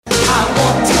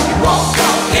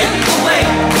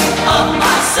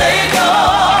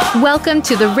Welcome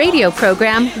to the radio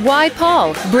program, Why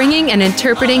Paul, bringing and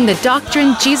interpreting the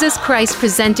doctrine Jesus Christ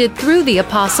presented through the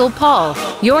Apostle Paul.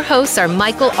 Your hosts are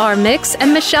Michael R. Mix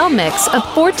and Michelle Mix of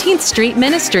 14th Street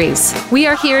Ministries. We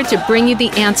are here to bring you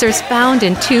the answers found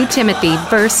in 2 Timothy,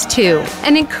 verse 2,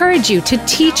 and encourage you to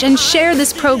teach and share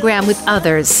this program with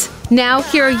others. Now,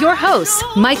 here are your hosts,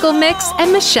 Michael Mix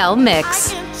and Michelle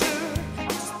Mix.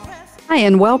 Hi,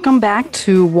 and welcome back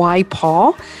to Why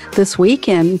Paul this week,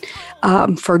 and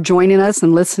for joining us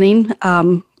and listening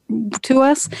to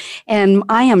us. And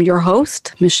I am your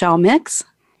host, Michelle Mix.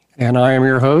 And I am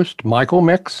your host, Michael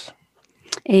Mix.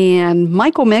 And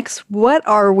Michael Mix, what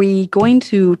are we going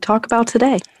to talk about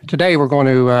today? Today we're going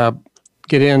to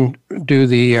do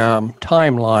the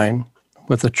timeline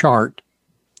with a chart.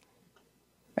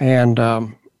 And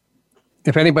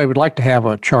if anybody would like to have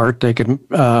a chart, they could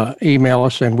email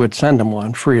us and we'd send them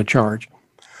one free of charge.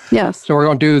 Yes. So we're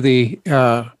going to do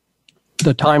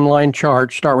the timeline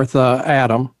chart, start with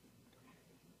Adam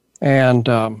and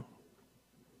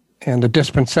the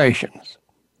dispensations.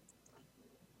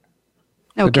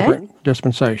 Okay. The different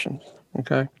dispensations.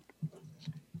 Okay.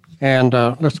 And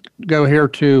let's go here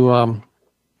to,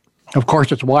 of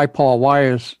course, it's why Paul.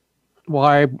 Why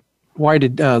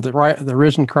did the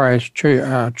risen Christ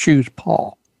choose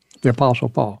Paul, the Apostle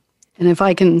Paul? And if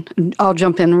I can, I'll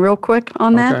jump in real quick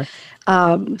on that. Okay.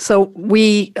 So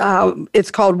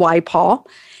it's called Why Paul,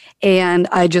 and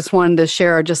I just wanted to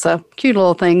share just a cute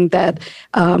little thing that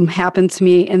happened to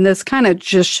me, and this kind of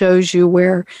just shows you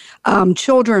where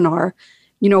children are.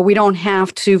 You know, we don't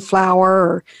have to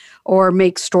flower or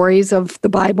make stories of the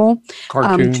Bible.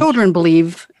 Children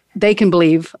believe. They can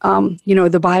believe,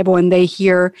 the Bible, and they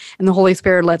hear, and the Holy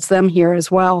Spirit lets them hear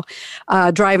as well.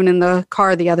 Driving in the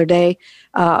car the other day,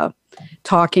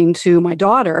 talking to my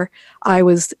daughter, I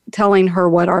was telling her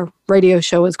what our radio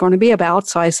show is going to be about.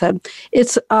 So I said,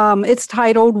 it's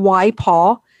titled Why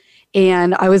Paul.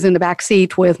 And I was in the back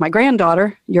seat with my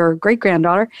granddaughter, your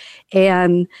great-granddaughter,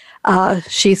 and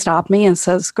she stopped me and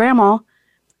says, Grandma,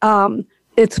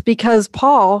 it's because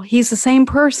Paul, he's the same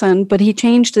person, but he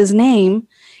changed his name.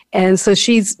 And so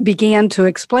she began to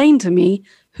explain to me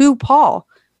who Paul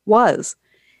was,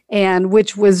 and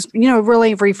which was,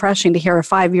 really refreshing to hear a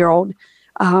 5-year-old.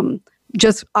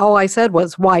 Just all I said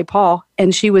was, why Paul?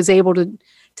 And she was able to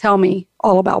tell me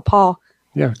all about Paul.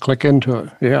 Yeah, click into it.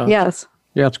 Yeah. Yes.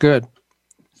 Yeah, it's good.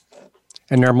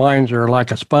 And their minds are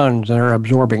like a sponge. They're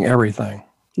absorbing everything.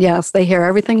 Yes, they hear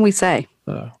everything we say.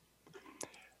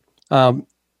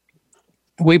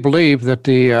 We believe that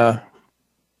the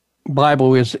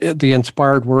Bible is the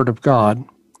inspired Word of God.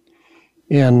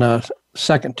 In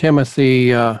 2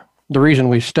 Timothy, the reason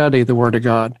we study the Word of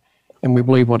God, and we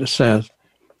believe what it says.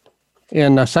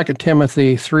 In 2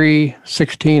 Timothy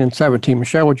 3:16 and 17,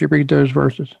 Michelle, would you read those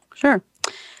verses? Sure.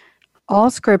 All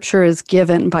Scripture is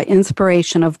given by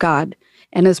inspiration of God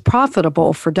and is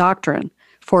profitable for doctrine,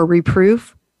 for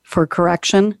reproof, for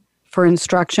correction, for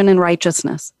instruction in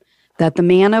righteousness, that the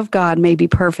man of God may be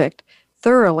perfect,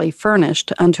 thoroughly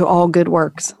furnished unto all good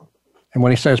works. And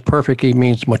when he says perfect, he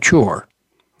means mature.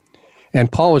 And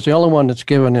Paul is the only one that's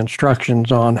given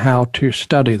instructions on how to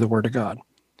study the Word of God.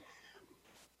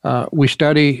 We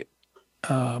study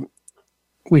and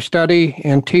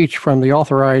teach from the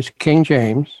authorized King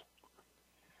James.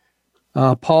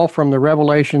 Paul from the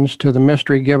revelations to the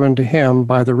mystery given to him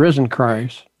by the risen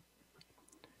Christ,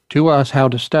 to us how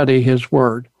to study his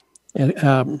Word. And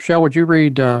Michelle, would you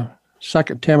read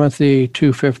 2 Timothy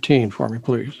 2:15 for me,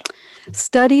 please?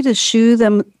 Study to shew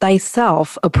them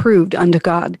thyself approved unto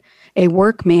God, a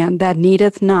workman that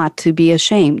needeth not to be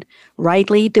ashamed,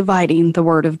 rightly dividing the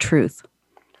word of truth.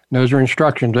 Those are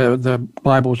instructions. The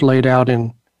Bible is laid out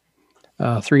in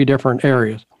 3 different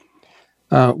areas.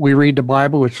 We read the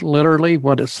Bible. It's literally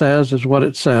what it says is what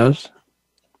it says.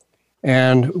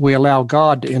 And we allow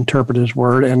God to interpret his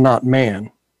word and not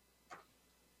man.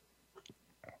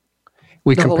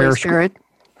 We the compare Holy Spirit.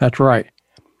 That's right.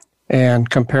 And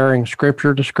comparing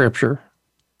Scripture to Scripture.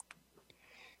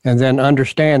 And then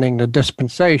understanding the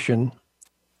dispensation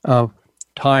of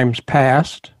times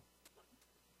past,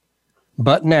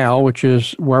 but now, which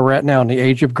is where we're at now in the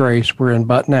age of grace. We're in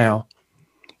but now,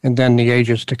 and then the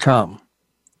ages to come.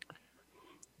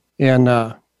 In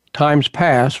times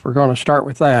past, we're going to start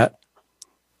with that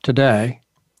today.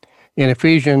 In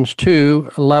Ephesians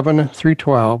 2:11 through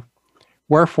 12,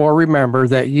 wherefore remember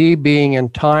that ye being in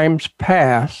times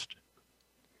past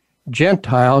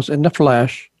Gentiles in the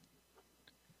flesh,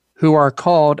 who are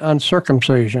called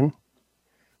uncircumcision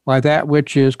by that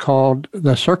which is called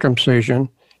the circumcision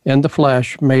in the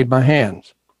flesh made by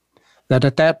hands, that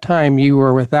at that time you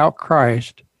were without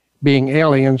Christ, being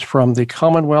aliens from the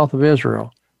commonwealth of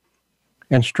Israel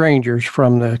and strangers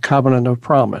from the covenant of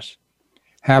promise,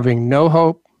 having no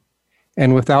hope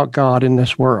and without God in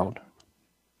this world.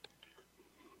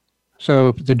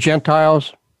 So the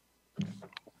Gentiles,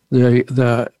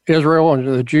 the Israel and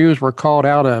the Jews were called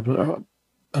out of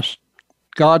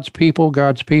God's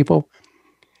people,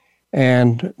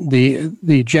 and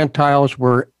the Gentiles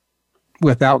were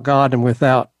without God and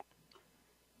without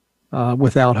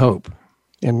hope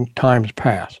in times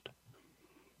past.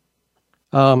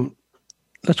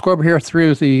 Let's go over here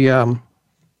through the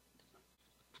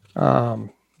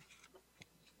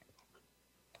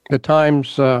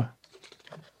times.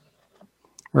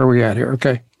 Where are we at here?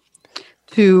 Okay.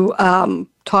 To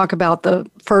talk about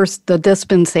the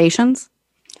dispensations.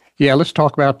 Yeah, let's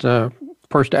talk about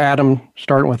first Adam,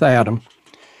 starting with Adam.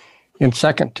 In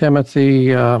 2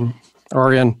 Timothy,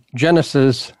 or in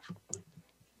Genesis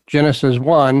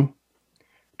 1,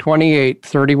 28,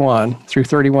 31 through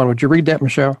 31. Would you read that,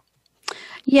 Michelle?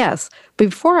 Yes.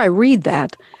 Before I read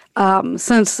that,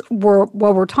 since what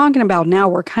we're talking about now,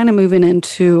 we're kind of moving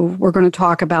into, we're going to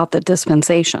talk about the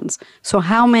dispensations. So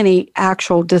how many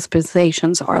actual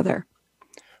dispensations are there?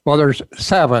 Well, there's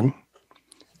 7,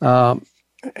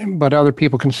 but other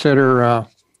people consider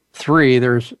 3.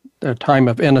 There's the time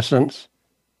of innocence,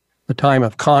 the time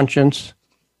of conscience,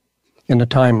 and the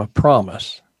time of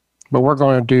promise. But we're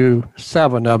going to do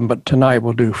 7 of them, but tonight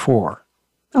we'll do 4.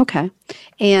 Okay.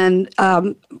 And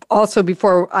also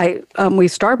before we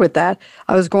start with that,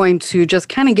 I was going to just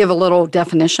kind of give a little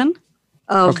definition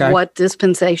of what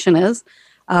dispensation is.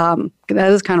 That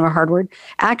is kind of a hard word.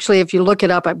 Actually, if you look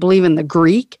it up, I believe in the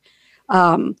Greek,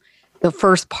 the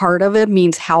first part of it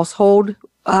means household,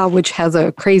 which has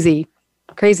a crazy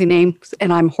name,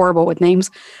 and I'm horrible with names.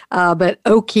 But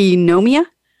oikonomia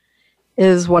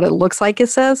is what it looks like it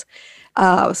says.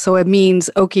 So it means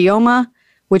okioma,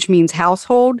 which means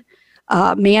household,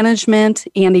 management,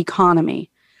 and economy.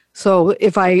 So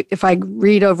if I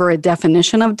read over a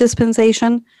definition of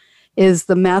dispensation, is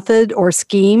the method or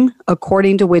scheme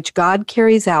according to which God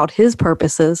carries out his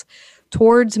purposes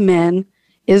towards men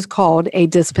is called a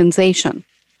dispensation.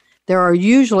 There are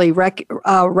usually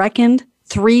reckoned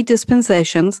 3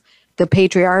 dispensations: the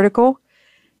patriarchal,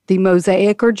 the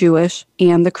Mosaic or Jewish,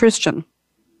 and the Christian.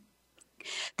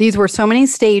 These were so many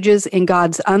stages in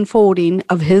God's unfolding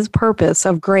of his purpose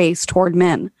of grace toward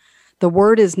men. The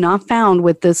word is not found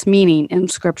with this meaning in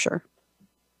Scripture.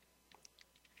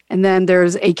 And then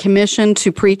there's a commission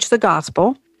to preach the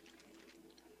gospel.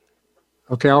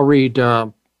 Okay, I'll read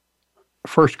 1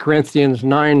 Corinthians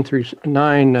 9 through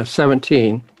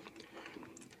 9:17.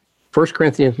 1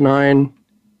 Corinthians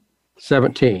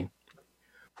 9:17.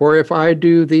 For if I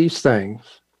do these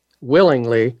things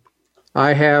willingly,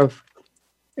 I have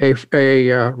a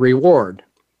reward.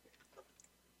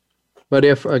 But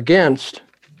if against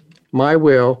my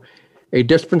will, a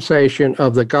dispensation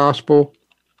of the gospel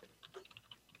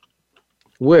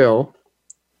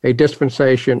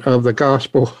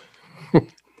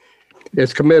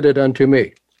is committed unto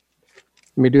me.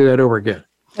 Let me do that over again.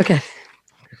 Okay.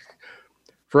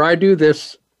 For I do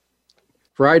this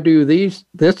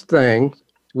thing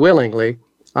willingly,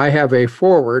 I have a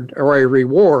forward or a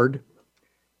reward.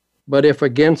 But if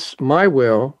against my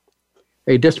will,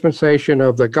 a dispensation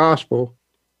of the gospel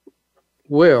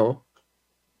will,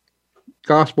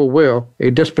 a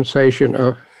dispensation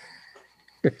of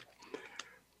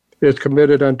is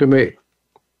committed unto me.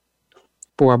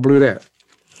 Boy, I blew that.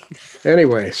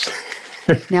 Anyways.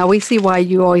 Now we see why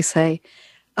you always say,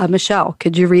 Michelle,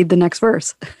 could you read the next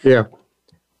verse? Yeah.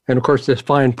 And of course, this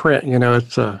fine print,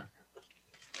 it's I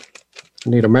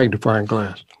need a magnifying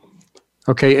glass.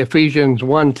 Okay, Ephesians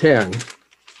 1:10,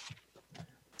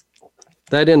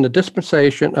 that in the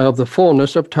dispensation of the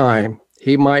fullness of time,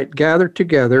 he might gather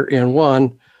together in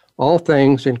one all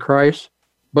things in Christ,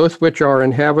 both which are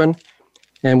in heaven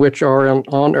and which are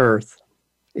on earth,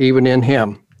 even in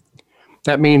him.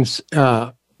 That means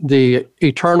the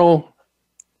eternal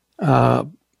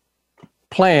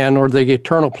plan, or the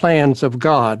eternal plans of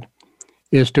God,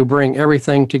 is to bring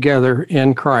everything together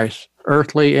in Christ,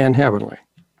 earthly and heavenly.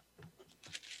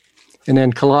 And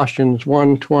then Colossians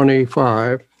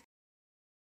 1:25.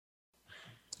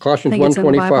 Colossians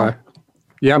 1:25.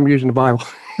 Yeah, I'm using the Bible.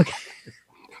 Okay.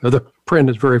 The print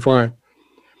is very fine.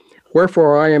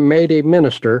 Wherefore I am made a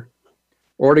minister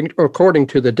according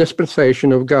to the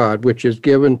dispensation of God, which is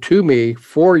given to me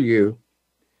for you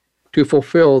to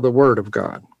fulfill the word of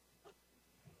God.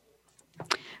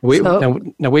 We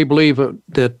believe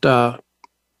that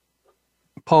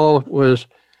Paul was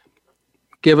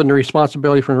given the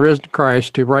responsibility from the risen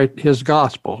Christ to write his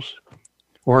Gospels,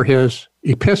 or his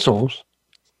epistles,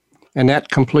 and that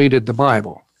completed the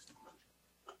Bible.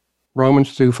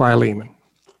 Romans through Philemon.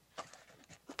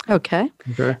 Okay.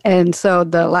 Okay. And so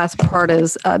the last part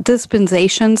is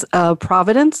dispensations of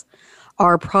providence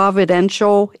are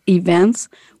providential events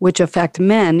which affect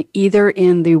men either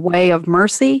in the way of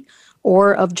mercy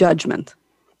or of judgment.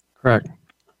 Correct.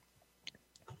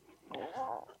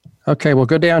 Okay, we'll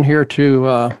go down here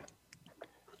to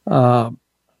Back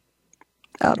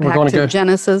to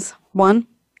Genesis 1.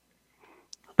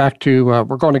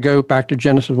 we're going to go back to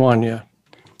Genesis 1,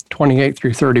 28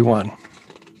 through 31.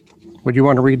 Would you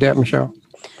want to read that, Michelle?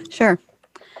 Sure.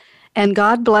 And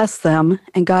God blessed them,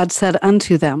 and God said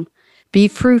unto them, Be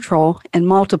fruitful, and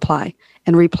multiply,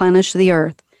 and replenish the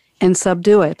earth, and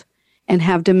subdue it, and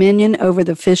have dominion over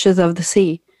the fishes of the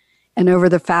sea, and over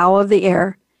the fowl of the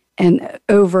air, and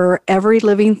over every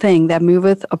living thing that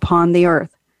moveth upon the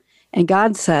earth. And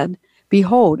God said,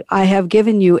 Behold, I have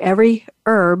given you every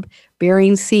herb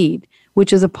bearing seed,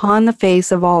 which is upon the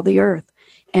face of all the earth,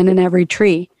 and in every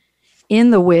tree,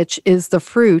 in the which is the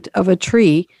fruit of a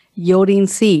tree yielding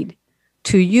seed.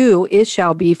 To you it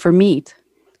shall be for meat.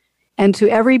 And to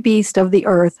every beast of the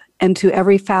earth, and to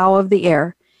every fowl of the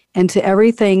air, and to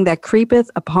everything that creepeth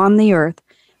upon the earth,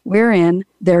 wherein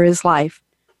there is life,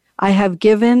 I have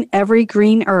given every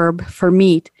green herb for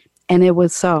meat, and it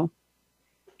was so.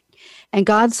 And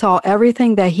God saw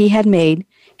everything that he had made,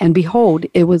 and behold,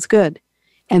 it was good.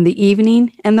 And the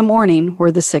evening and the morning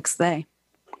were the sixth day.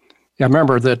 Yeah,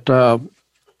 remember that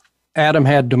Adam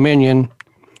had dominion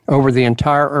over the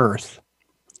entire earth,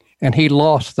 and he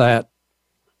lost that.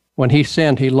 When he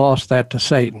sinned, he lost that to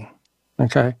Satan,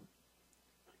 okay?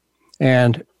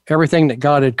 And everything that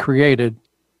God had created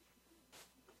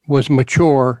was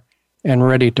mature and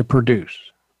ready to produce.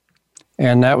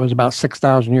 And that was about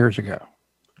 6,000 years ago,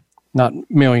 not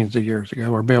millions of years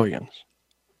ago or billions.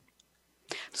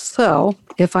 So,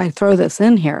 if I throw this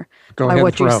in here, by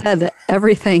what you said, that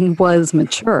everything was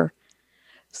mature.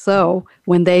 So,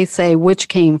 when they say which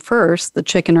came first, the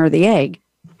chicken or the egg,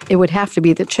 it would have to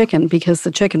be the chicken because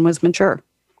the chicken was mature.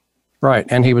 Right,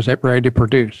 and he was ready to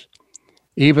produce.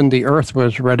 Even the earth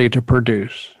was ready to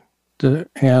produce,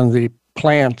 and the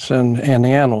plants and the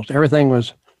animals, everything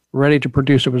was ready to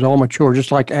produce. It was all mature,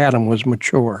 just like Adam was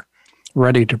mature,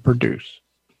 ready to produce.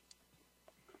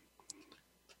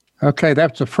 Okay,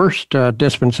 that's the first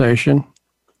dispensation.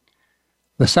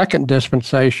 The second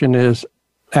dispensation is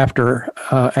after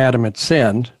Adam had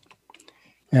sinned,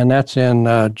 and that's in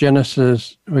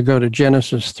Genesis. We go to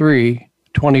Genesis 3,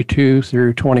 22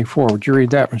 through 24. Would you read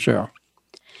that, Michelle?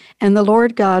 And the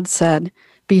Lord God said,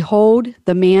 Behold,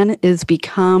 the man is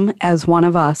become as one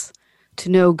of us, to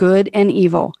know good and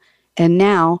evil. And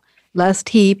now, lest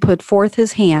he put forth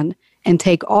his hand, and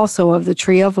take also of the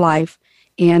tree of life,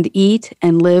 and eat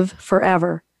and live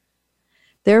forever.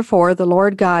 Therefore the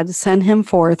Lord God sent him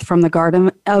forth from the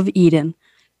Garden of Eden,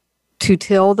 to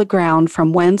till the ground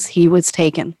from whence he was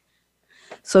taken.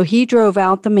 So he drove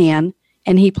out the man,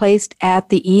 and he placed at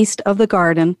the east of the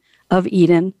Garden of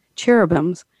Eden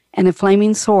cherubims, and a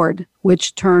flaming sword,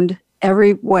 which turned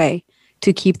every way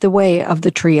to keep the way of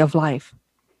the tree of life.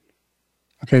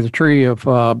 Okay, the tree of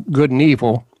good and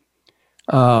evil.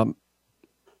 The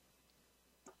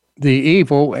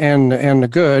evil and the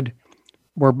good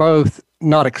were both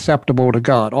not acceptable to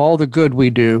God. All the good we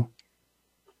do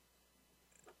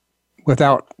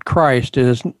without Christ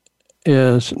is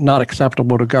not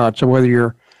acceptable to God. So whether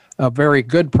you're a very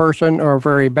good person or a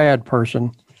very bad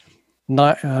person,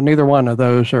 neither one of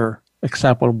those are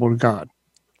acceptable to God.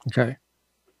 Okay.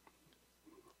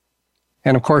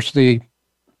 And of course, the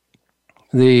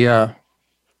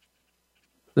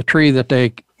tree that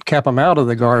they kept them out of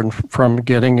the garden from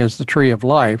getting is the tree of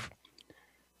life,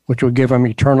 which would give them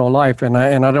eternal life. And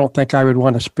I don't think I would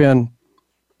want to spend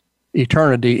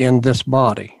eternity in this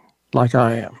body like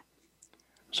I am.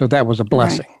 So that was a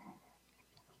blessing.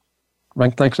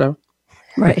 Right? Think so?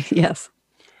 Right, yes.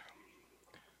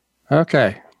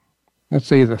 Okay. Let's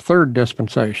see, the third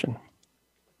dispensation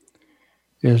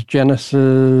is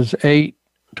Genesis 8,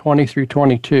 20 through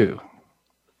 22.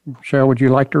 Michelle, would you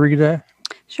like to read that?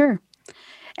 Sure.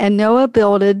 And Noah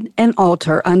builded an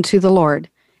altar unto the Lord,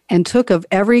 and took of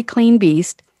every clean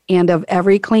beast and of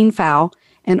every clean fowl,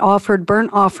 and offered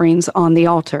burnt offerings on the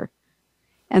altar.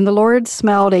 And the Lord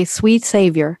smelled a sweet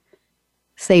savor.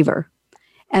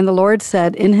 And the Lord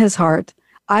said in his heart,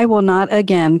 I will not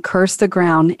again curse the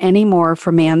ground any more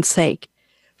for man's sake,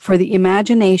 for the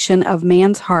imagination of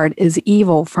man's heart is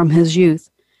evil from his youth.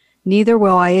 Neither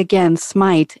will I again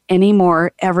smite any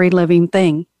more every living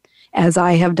thing, as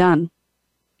I have done.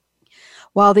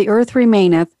 While the earth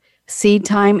remaineth, seed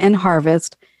time and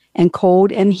harvest, and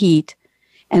cold and heat,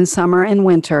 and summer and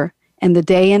winter, and the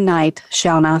day and night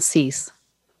shall not cease.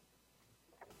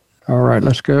 All right,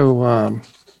 let's go.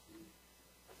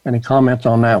 Any comments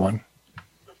on that one?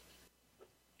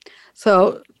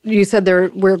 So you said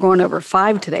we're going over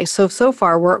 5 today. So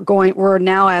far we're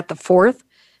now at the 4th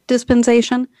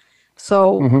dispensation.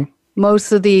 So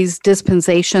most of these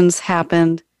dispensations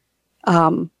happened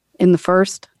in the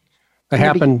first. They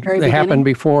happened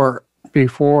before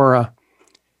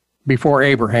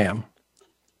Abraham,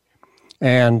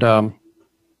 and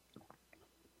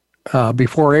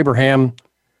before Abraham,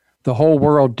 the whole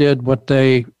world did what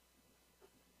they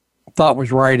thought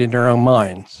was right in their own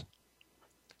minds.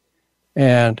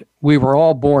 And we were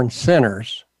all born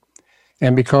sinners.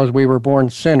 And because we were born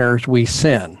sinners, we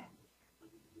sin.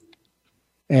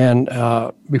 And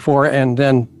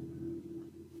then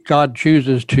God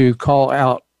chooses to call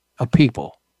out a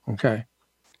people. Okay.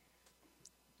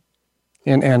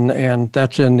 And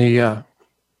that's in the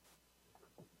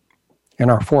in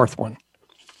our 4th one.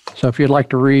 So if you'd like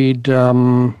to read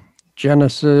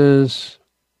Genesis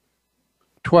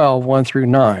 12, 1 through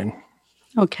 9.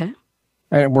 Okay.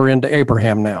 And we're into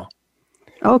Abraham now.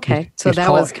 Okay. So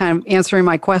that was kind of answering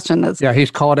my question.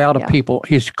 He's called out a people.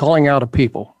 He's calling out a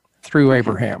people through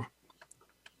Abraham.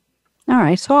 All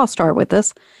right. So I'll start with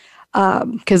this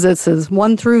because this is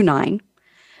 1 through 9.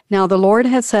 Now the Lord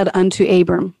had said unto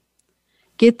Abram,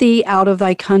 Get thee out of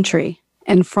thy country,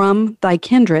 and from thy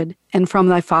kindred, and from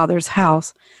thy father's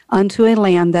house, unto a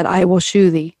land that I will shew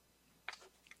thee.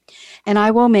 And I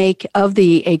will make of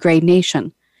thee a great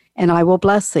nation, and I will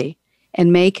bless thee,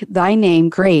 and make thy name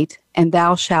great, and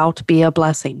thou shalt be a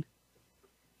blessing.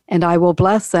 And I will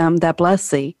bless them that bless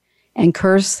thee, and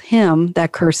curse him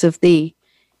that curseth thee,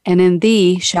 and in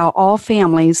thee shall all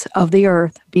families of the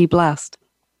earth be blessed.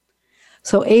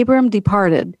 So Abram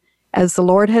departed, as the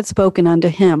Lord had spoken unto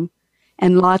him,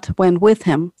 and Lot went with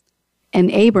him.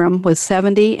 And Abram was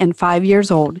 75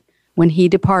 years old when he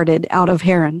departed out of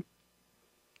Haran.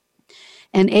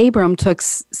 And Abram took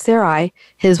Sarai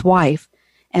his wife,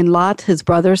 and Lot his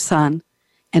brother's son,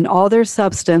 and all their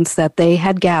substance that they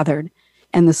had gathered,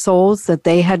 and the souls that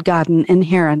they had gotten in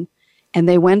Haran, and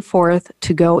they went forth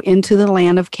to go into the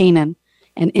land of Canaan,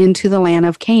 and into the land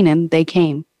of Canaan they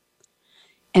came.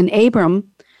 And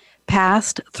Abram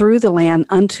passed through the land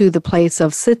unto the place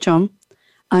of Sichem,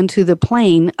 unto the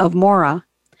plain of Morah,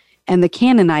 and the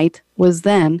Canaanite was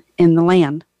then in the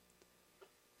land.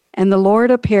 And the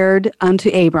Lord appeared unto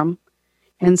Abram,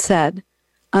 and said,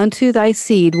 Unto thy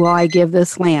seed will I give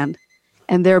this land.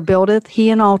 And there buildeth he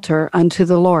an altar unto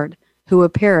the Lord, who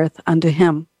appeareth unto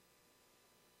him.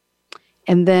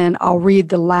 And then I'll read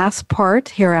the last part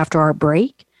here after our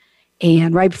break.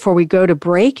 And right before we go to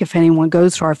break, if anyone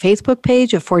goes to our Facebook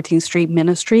page of 14th Street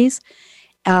Ministries,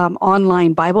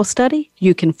 online Bible study,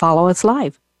 you can follow us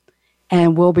live.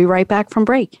 And we'll be right back from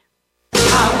break.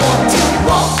 I want to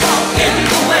walk in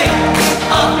the way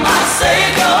of my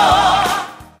Savior.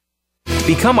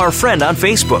 Become our friend on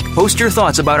Facebook. Post your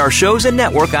thoughts about our shows and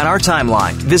network on our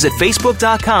timeline. Visit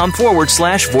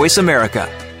Facebook.com/Voice America.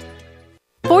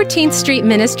 14th Street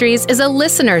Ministries is a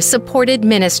listener-supported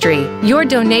ministry. Your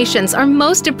donations are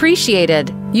most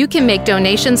appreciated. You can make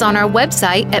donations on our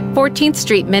website at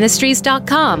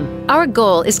 14thstreetministries.com. Our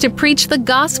goal is to preach the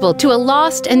gospel to a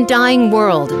lost and dying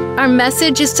world. Our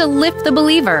message is to lift the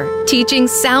believer, teaching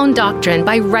sound doctrine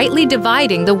by rightly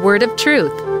dividing the word of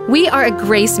truth. We are a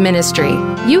grace ministry.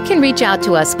 You can reach out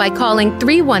to us by calling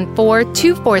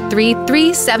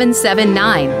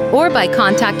 314-243-3779 or by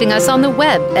contacting us on the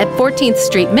web at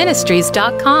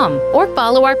 14thstreetministries.com or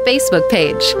follow our Facebook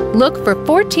page. Look for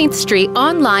 14th Street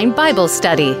Online Bible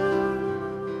Study.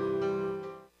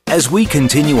 As we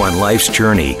continue on life's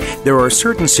journey, there are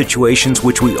certain situations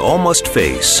which we all must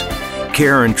face.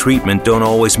 Care and treatment don't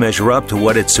always measure up to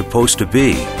what it's supposed to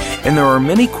be, and there are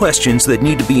many questions that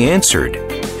need to be answered.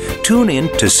 Tune in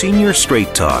to Senior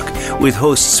Straight Talk with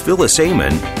hosts Phyllis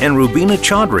Amon and Rubina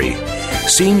Chaudhry.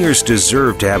 Seniors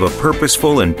deserve to have a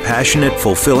purposeful and passionate,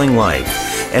 fulfilling life,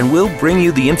 and we'll bring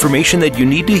you the information that you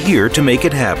need to hear to make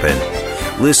it happen.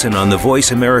 Listen on the Voice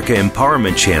America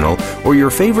Empowerment Channel or your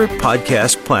favorite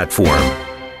podcast platform.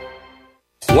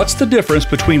 What's the difference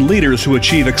between leaders who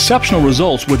achieve exceptional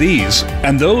results with ease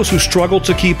and those who struggle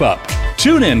to keep up?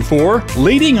 Tune in for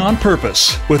Leading on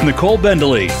Purpose with Nicole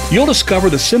Bendalee. You'll discover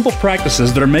the simple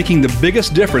practices that are making the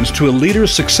biggest difference to a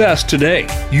leader's success today.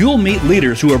 You'll meet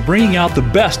leaders who are bringing out the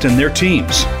best in their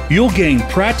teams. You'll gain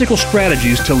practical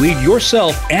strategies to lead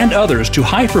yourself and others to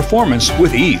high performance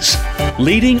with ease.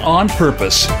 Leading on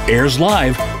Purpose airs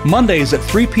live Mondays at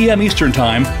 3 p.m. Eastern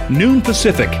Time, noon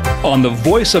Pacific, on the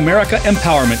Voice America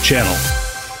Empowerment Channel.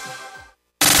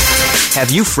 Have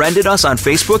you friended us on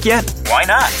Facebook yet? Why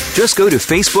not? Just go to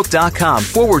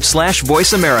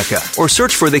facebook.com/Voice America or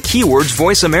search for the keywords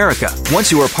Voice America. Once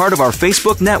you are part of our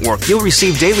Facebook network, you'll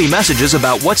receive daily messages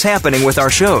about what's happening with our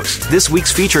shows, this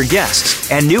week's featured guests,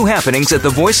 and new happenings at the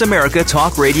Voice America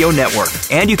Talk Radio Network.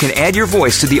 And you can add your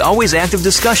voice to the always active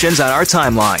discussions on our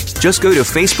timeline. Just go to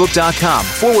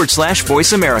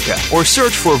facebook.com/Voice America or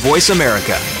search for Voice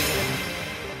America.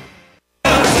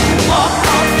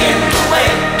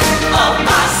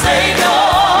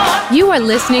 You are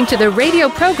listening to the radio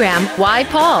program, Why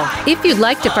Paul? If you'd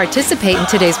like to participate in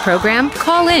today's program,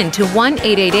 call in to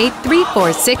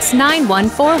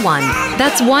 1-888-346-9141.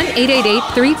 That's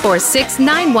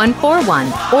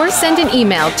 1-888-346-9141. Or send an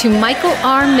email to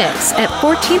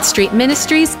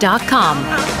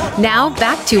michaelrmix@14thstreetministries.com. Now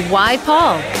back to Why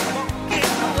Paul?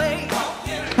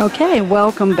 Okay,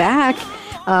 welcome back.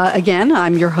 Again,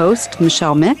 I'm your host,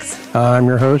 Michelle Mix. I'm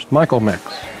your host, Michael Mix.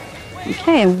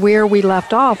 Okay, and where we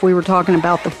left off, we were talking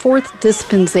about the fourth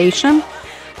dispensation.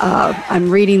 I'm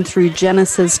reading through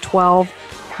Genesis 12,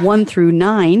 1 through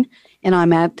 9, and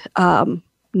I'm at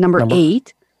number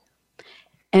 8.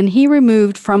 And he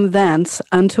removed from thence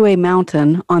unto a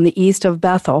mountain on the east of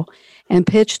Bethel, and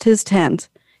pitched his tent,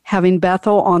 having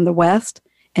Bethel on the west,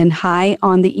 and Hai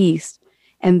on the east.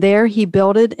 And there he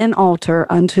builded an altar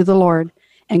unto the Lord,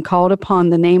 and called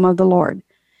upon the name of the Lord.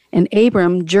 And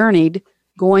Abram journeyed,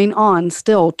 going on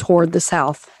still toward the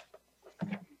south.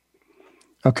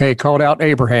 Okay, called out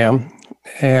Abraham,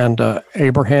 and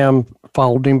Abraham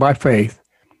followed him by faith.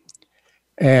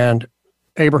 And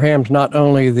Abraham's not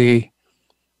only the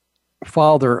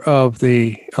father of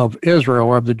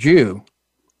Israel, of the Jew,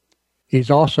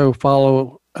 he's also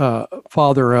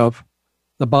father of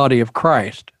the body of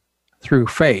Christ through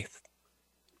faith.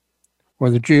 Where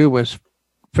the Jew was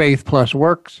faith plus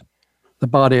works, the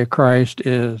body of Christ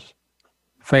is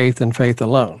faith and faith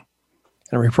alone.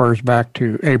 And it refers back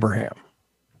to Abraham.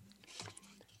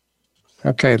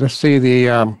 Okay, let's see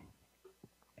the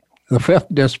fifth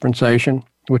dispensation,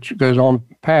 which goes on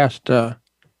past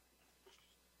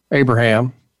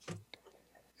Abraham,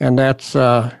 and that's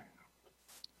the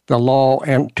law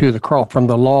and to the cross, from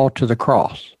the law to the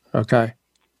cross. Okay,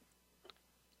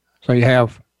 so you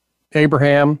have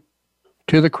Abraham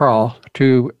to the cross,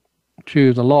 to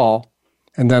the law,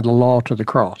 and then the law to the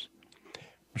cross.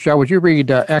 Michelle, would you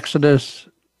read Exodus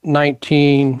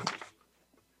 19,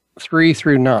 3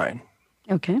 through 9?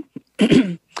 Okay.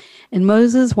 And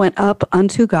Moses went up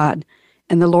unto God,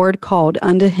 and the Lord called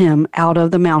unto him out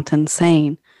of the mountain,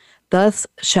 saying, Thus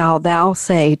shalt thou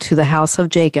say to the house of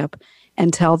Jacob,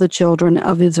 and tell the children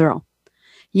of Israel,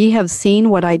 Ye have seen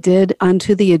what I did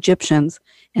unto the Egyptians,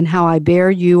 and how I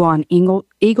bare you on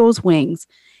eagle's wings,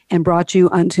 and brought you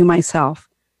unto myself.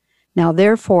 Now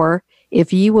therefore,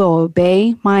 if ye will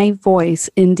obey my voice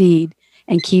indeed,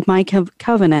 and keep my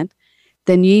covenant,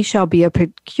 then ye shall be a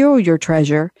peculiar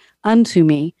treasure unto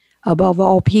me above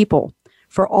all people,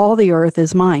 for all the earth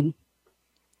is mine.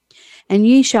 And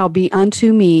ye shall be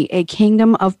unto me a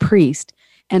kingdom of priests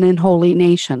and an holy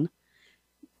nation.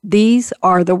 These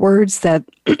are the words that,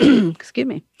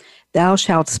 thou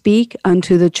shalt speak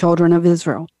unto the children of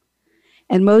Israel.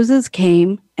 And Moses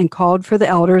came and called for the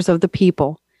elders of the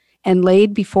people, and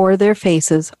laid before their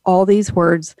faces all these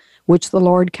words which the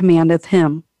Lord commandeth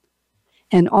him.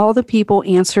 And all the people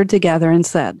answered together and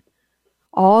said,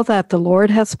 All that the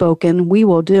Lord hath spoken we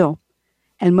will do.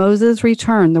 And Moses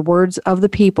returned the words of the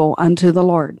people unto the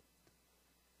Lord.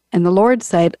 And the Lord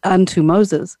said unto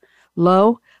Moses,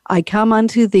 Lo, I come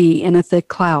unto thee in a thick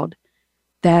cloud,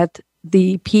 that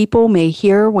the people may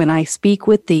hear when I speak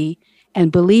with thee,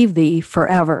 and believe thee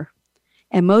forever.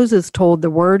 And Moses told the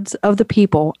words of the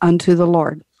people unto the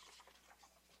Lord.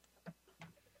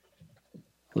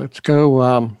 Let's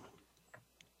go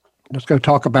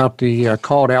talk about the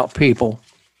called out people,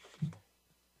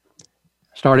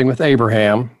 starting with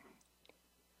Abraham.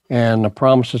 And the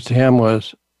promises to him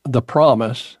was the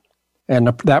promise, and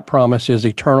that promise is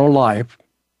eternal life,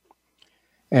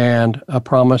 and a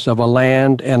promise of a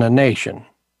land and a nation.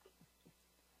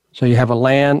 So you have a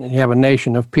land and you have a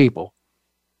nation of people.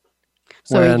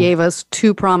 So he gave us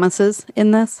two promises in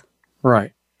this?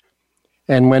 Right.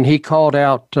 And when he called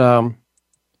out, when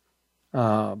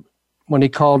he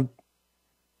called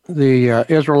the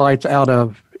Israelites out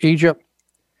of Egypt,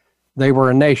 they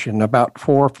were a nation, about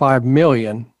 4 or 5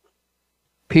 million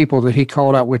people that he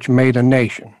called out, which made a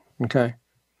nation, okay,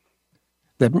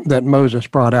 that Moses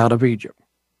brought out of Egypt.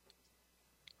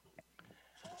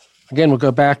 Again, we'll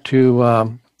go back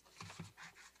to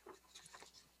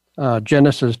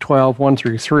Genesis 12, 1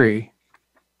 through 3.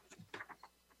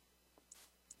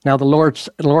 Now the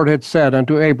Lord had said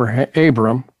unto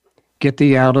Abram, get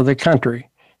thee out of the country,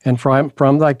 and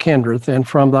from thy kindred, and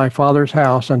from thy father's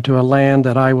house, unto a land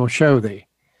that I will show thee.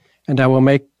 And I will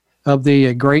make of thee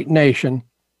a great nation,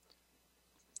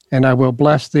 and I will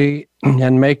bless thee,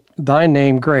 and make thy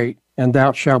name great, and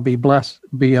thou shalt be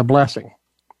a blessing.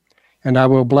 And I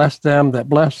will bless them that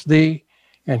bless thee,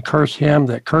 and curse him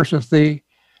that curseth thee,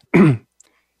 and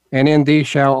in thee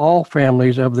shall all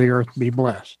families of the earth be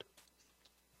blessed.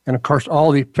 And of course,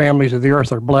 all the families of the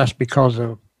earth are blessed because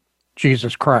of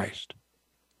Jesus Christ,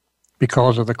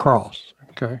 because of the cross,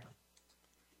 okay?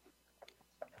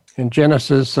 In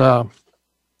Genesis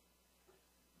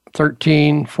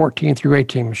 13, 14 through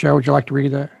 18. Michelle, would you like to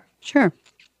read that? Sure.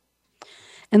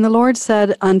 And the Lord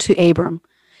said unto Abram,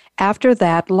 after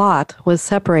that Lot was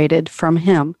separated from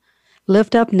him,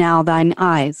 lift up now thine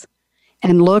eyes,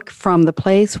 and look from the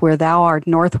place where thou art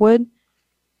northward,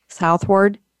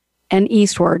 southward, and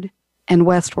eastward, and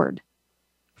westward.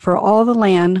 For all the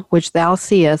land which thou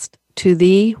seest, to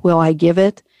thee will I give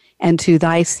it, and to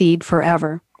thy seed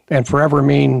forever. And forever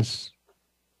means,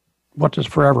 what does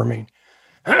forever mean?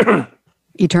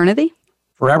 Eternity?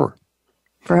 Forever.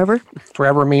 Forever?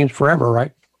 Forever means forever,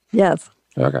 right? Yes.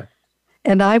 Okay.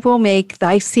 And I will make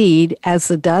thy seed as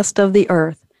the dust of the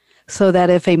earth, so that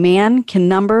if a man can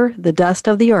number the dust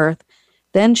of the earth,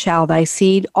 then shall thy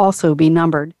seed also be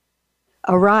numbered.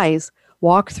 Arise,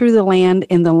 walk through the land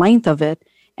in the length of it,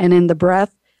 and in the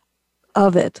breadth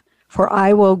of it, for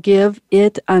I will give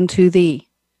it unto thee.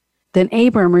 Then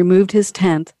Abram removed his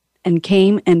tent, and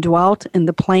came and dwelt in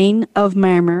the plain of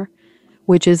Mamre,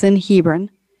 which is in Hebron,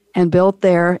 and built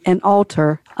there an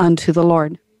altar unto the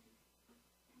Lord.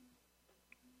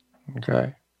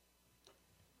 Okay.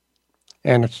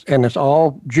 And it's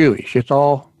all Jewish. It's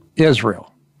all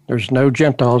Israel. There's no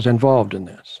Gentiles involved in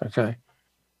this, okay?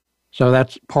 So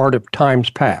that's part of times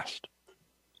past.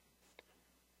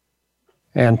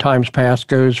 And times past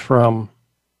goes from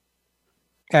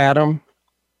Adam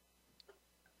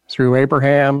through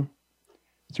Abraham,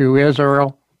 through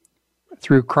Israel,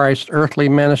 through Christ's earthly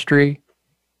ministry,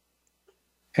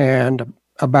 and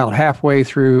about halfway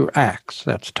through Acts.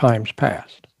 That's times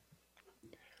past.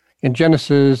 In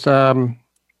Genesis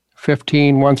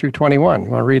 15, 1 through 21, you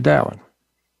want to read that one?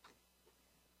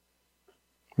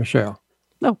 Michelle.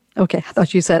 Oh, okay. I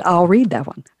thought you said, I'll read that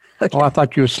one. Okay. Oh, I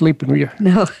thought you were sleeping.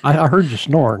 No. I heard you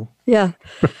snoring. Yeah.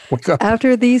 Wake up.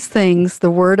 After these things,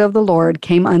 the word of the Lord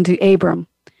came unto Abram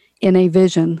in a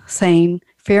vision, saying,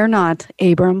 fear not,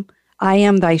 Abram, I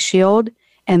am thy shield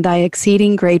and thy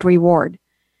exceeding great reward.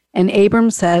 And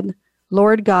Abram said,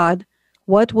 Lord God,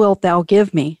 what wilt thou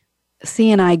give me?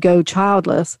 Seeing I go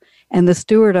childless, and the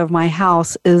steward of my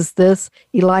house is this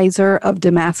Eliezer of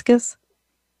Damascus?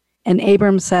 And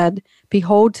Abram said,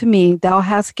 behold, to me thou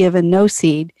hast given no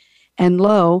seed, and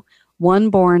lo,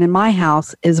 one born in my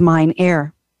house is mine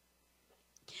heir.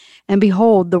 And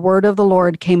behold, the word of the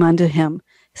Lord came unto him,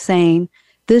 saying,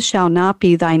 this shall not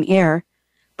be thine heir,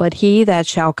 but he that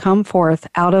shall come forth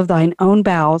out of thine own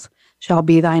bowels shall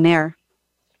be thine heir.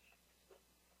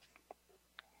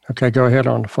 Okay, go ahead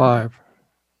on 5.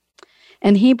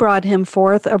 And he brought him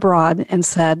forth abroad, and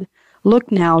said,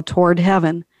 look now toward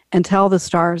heaven, and tell the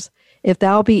stars, if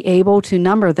thou be able to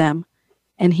number them.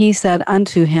 And he said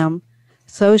unto him,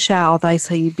 so shall thy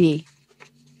seed be.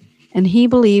 And he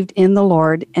believed in the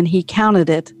Lord, and he counted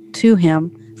it to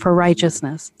him for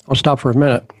righteousness. I'll stop for a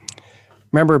minute.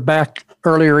 Remember back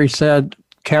earlier he said,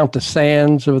 count the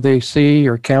sands of the sea,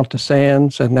 or count the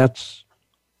sands, and that's...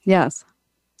 Yes.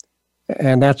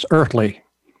 And that's earthly.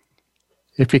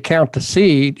 If you count the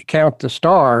seed, count the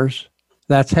stars,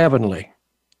 that's heavenly.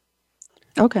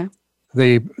 Okay.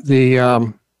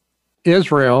 The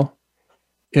Israel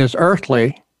is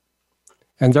earthly,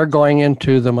 and they're going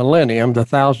into the millennium, the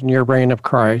 1,000-year reign of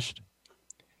Christ,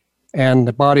 and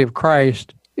the body of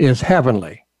Christ is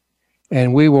heavenly,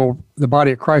 and the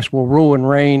body of Christ will rule and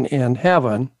reign in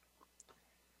heaven,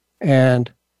 and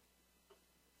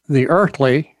the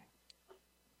earthly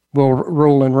will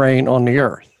rule and reign on the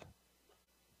earth.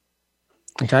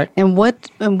 Okay. And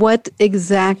what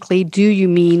exactly do you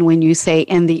mean when you say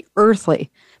in the earthly?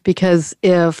 Because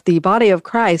if the body of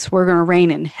Christ were going to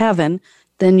reign in heaven,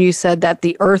 then you said that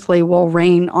the earthly will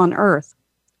reign on earth.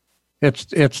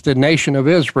 It's the nation of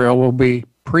Israel will be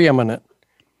preeminent.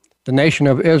 The nation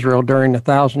of Israel during the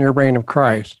 1,000-year reign of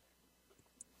Christ,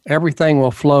 everything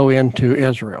will flow into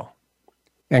Israel.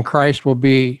 And Christ will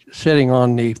be sitting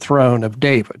on the throne of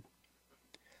David.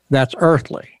 That's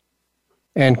earthly.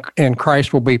 And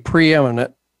Christ will be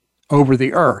preeminent over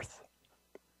the earth.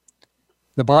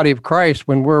 The body of Christ,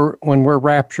 when we're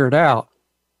raptured out,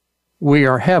 we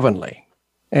are heavenly.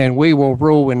 and we will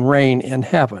rule and reign in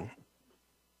heaven.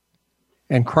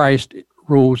 And Christ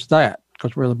rules that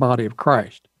because we're the body of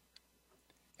Christ.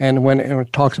 And when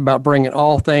it talks about bringing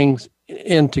all things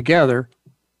in together,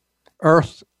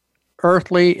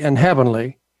 earthly and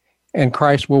heavenly, and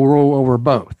Christ will rule over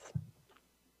both.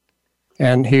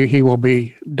 And he will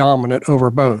be dominant over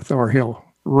both, or he'll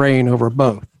reign over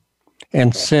both.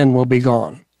 And sin will be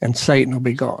gone, and Satan will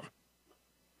be gone.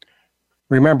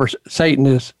 Remember, Satan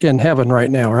is in heaven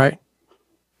right now, right?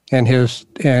 And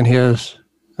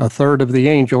a third of the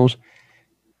angels,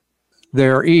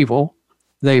 they're evil.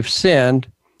 They've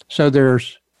sinned. So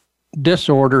there's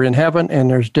disorder in heaven and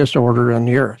there's disorder on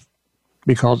the earth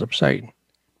because of Satan.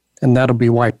 And that'll be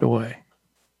wiped away.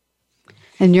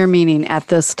 And you're meaning at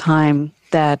this time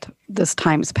that this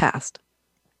time's past?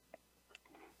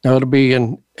 No, it'll be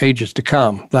in ages to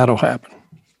come. That'll happen.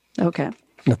 Okay.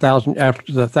 After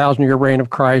the 1,000-year reign of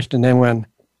Christ, and then when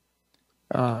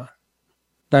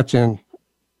that's in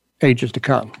ages to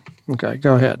come. Okay,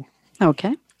 go ahead.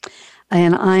 Okay.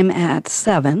 And I'm at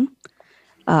 7,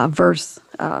 verse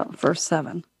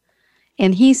 7.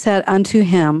 And he said unto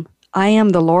him, I am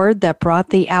the Lord that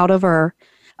brought thee out of Ur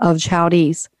of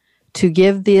Chaldees, to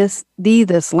give thee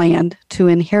this land to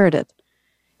inherit it.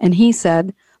 And he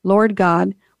said, Lord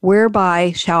God,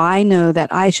 whereby shall I know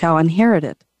that I shall inherit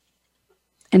it?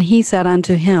 And he said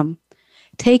unto him,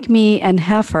 Take me an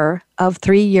heifer of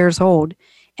 3 years old,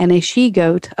 and a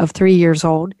she-goat of 3 years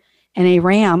old, and a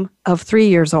ram of 3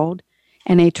 years old,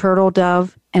 and a turtle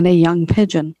dove, and a young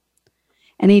pigeon.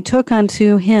 And he took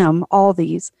unto him all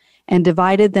these, and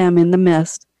divided them in the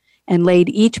midst, and laid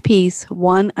each piece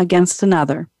one against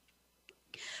another.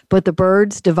 But the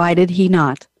birds divided he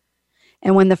not.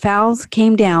 And when the fowls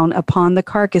came down upon the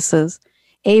carcasses,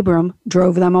 Abram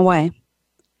drove them away.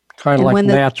 Kind of like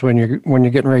gnats when you're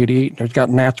getting ready to eat. There's got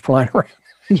gnats flying around.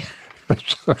 Yeah.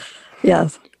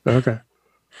 Yes. Okay.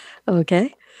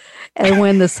 Okay. And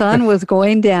when the sun was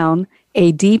going down,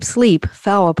 a deep sleep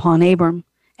fell upon Abram,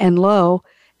 and lo,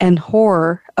 an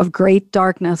horror of great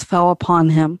darkness fell upon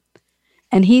him.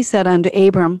 And he said unto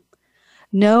Abram,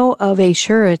 Know of a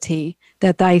surety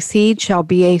that thy seed shall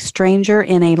be a stranger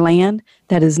in a land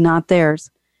that is not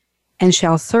theirs, and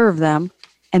shall serve them,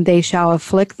 and they shall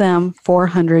afflict them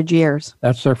 400 years.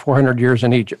 That's their 400 years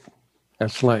in Egypt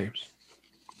as slaves.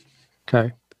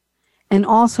 Okay. And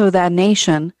also that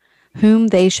nation whom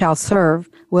they shall serve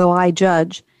will I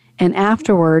judge, and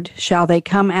afterward shall they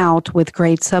come out with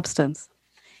great substance.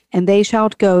 And they shall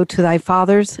go to thy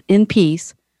fathers in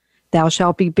peace, thou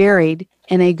shalt be buried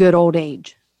in a good old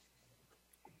age.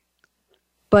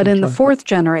 But in the 4th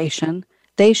generation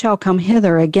they shall come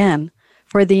hither again,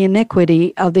 for the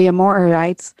iniquity of the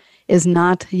Amorites is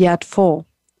not yet full.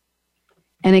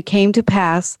 And it came to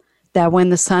pass that when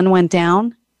the sun went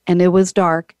down, and it was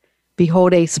dark,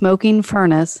 behold, a smoking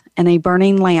furnace and a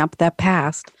burning lamp that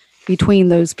passed between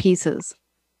those pieces.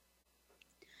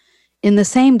 In the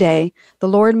same day the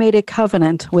Lord made a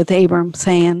covenant with Abram,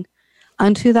 saying,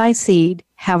 Unto thy seed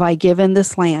have I given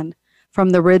this land, from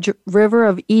the river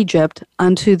of Egypt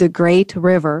unto the great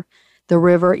river, the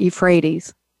river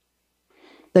Euphrates.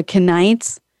 The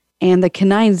Kenites and the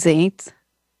Kenizzites,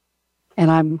 and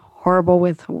I'm horrible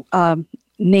with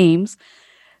names,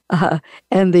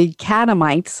 and the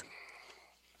Kadamites,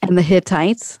 and the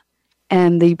Hittites,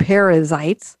 and the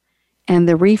Perizzites, and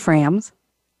the Rephaims,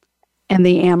 and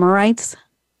the Amorites,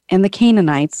 and the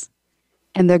Canaanites,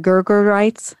 and the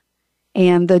Girgarites,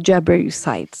 and the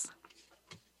Jebusites.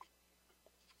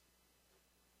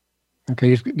 Okay,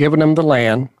 he's given them the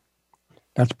land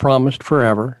that's promised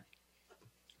forever.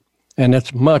 And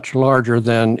it's much larger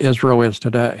than Israel is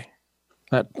today.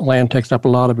 That land takes up a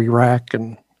lot of Iraq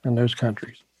and those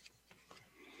countries.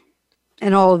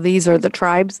 And all of these are the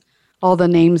tribes, all the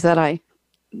names that I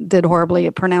did horribly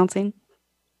at pronouncing?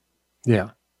 Yeah,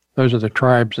 those are the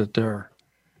tribes that are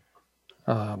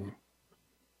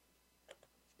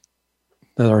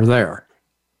there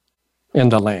in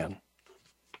the land.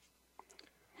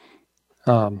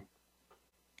 And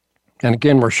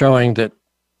again, we're showing that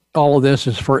all of this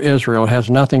is for Israel. It has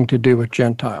nothing to do with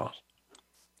Gentiles.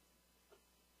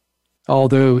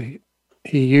 Although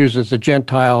he uses the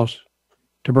Gentiles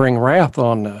to bring wrath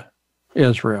on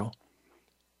Israel,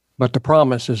 but the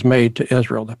promise is made to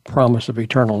Israel. The promise of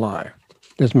eternal life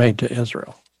is made to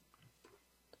Israel.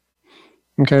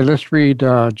 Okay, let's read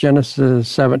Genesis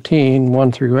 17,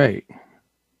 1 through 8.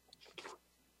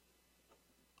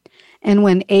 And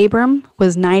when Abram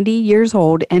was 90 years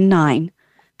old and 9,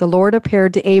 the Lord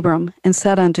appeared to Abram and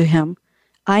said unto him,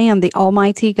 I am the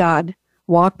Almighty God.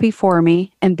 Walk before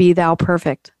me, and be thou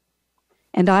perfect.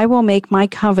 And I will make my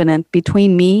covenant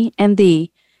between me and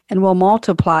thee, and will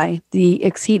multiply thee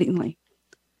exceedingly.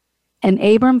 And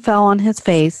Abram fell on his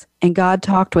face, and God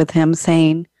talked with him,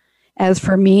 saying, As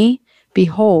for me,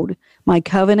 behold, my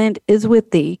covenant is with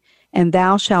thee, and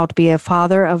thou shalt be a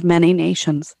father of many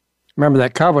nations. Remember,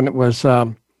 that covenant was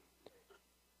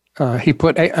he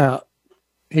put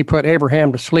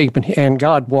Abraham to sleep, and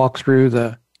God walked through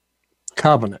the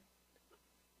covenant.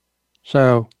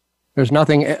 So there's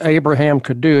nothing Abraham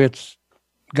could do. It's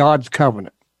God's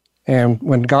covenant, and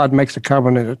when God makes a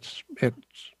covenant, it's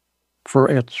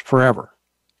forever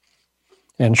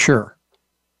and sure.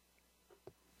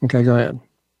 Okay, go ahead.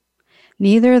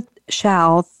 Neither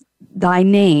shall thy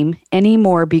name any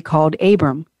more be called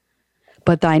Abram,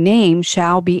 but thy name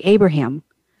shall be Abraham,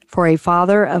 for a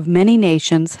father of many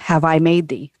nations have I made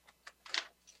thee.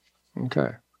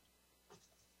 Okay.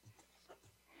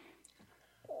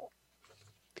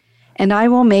 And I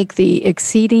will make thee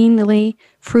exceedingly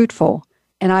fruitful,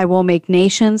 and I will make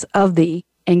nations of thee,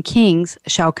 and kings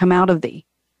shall come out of thee.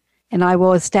 And I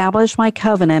will establish my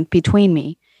covenant between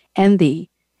me and thee,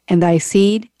 and thy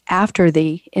seed after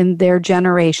thee in their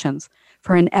generations,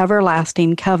 for an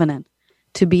everlasting covenant,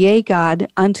 to be a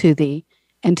God unto thee,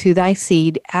 and to thy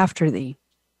seed after thee.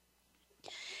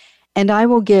 And I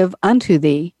will give unto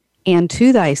thee, and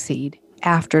to thy seed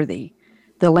after thee,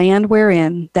 the land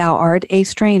wherein thou art a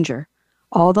stranger,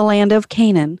 all the land of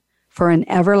Canaan, for an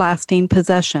everlasting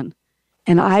possession,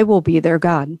 and I will be their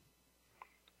God.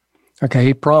 Okay,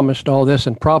 he promised all this,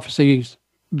 and prophecy's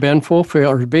been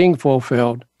fulfilled, or being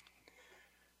fulfilled.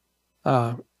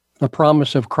 The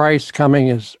promise of Christ coming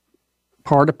is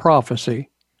part of prophecy,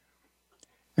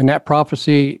 and that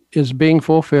prophecy is being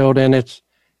fulfilled, and it's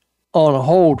on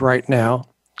hold right now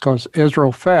because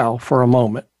Israel fell for a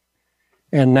moment,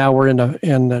 and now we're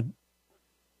in the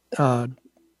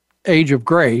age of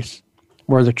grace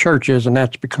where the church is, and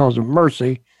that's because of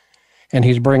mercy, and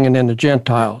he's bringing in the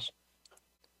Gentiles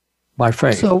by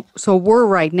faith. So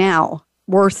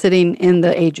we're sitting in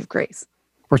the age of grace.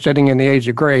 We're sitting in the age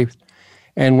of grace,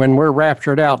 and when we're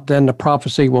raptured out, then the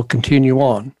prophecy will continue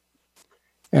on,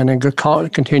 and then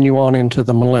continue on into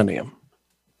the millennium,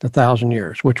 the 1,000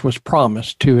 years, which was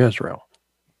promised to Israel,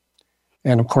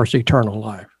 and of course, eternal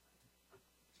life.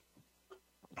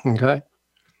 Okay?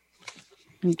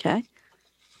 Okay.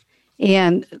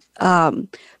 And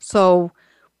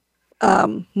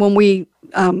when we,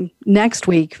 next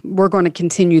week, we're going to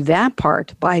continue that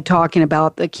part by talking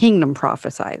about the kingdom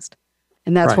prophesied.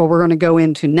 And that's right. what we're going to go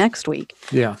into next week.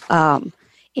 Yeah. And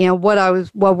what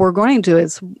we're going to do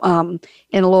is, in a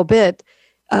little bit,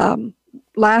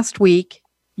 last week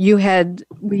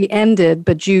we ended,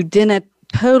 but you didn't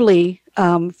totally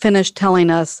finish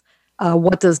telling us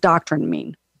what does doctrine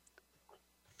mean.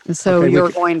 And so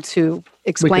you're going to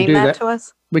explain that to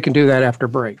us? We can do that after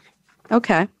break.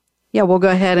 Okay. Yeah, we'll go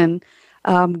ahead and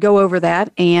go over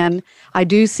that. And I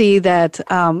do see that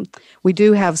we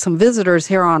do have some visitors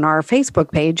here on our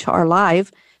Facebook page, our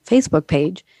live Facebook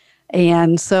page.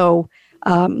 And so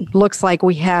looks like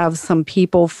we have some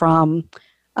people from,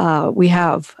 we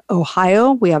have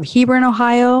Ohio, we have Hebron,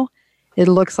 Ohio. It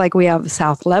looks like we have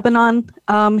South Lebanon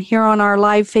here on our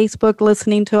live Facebook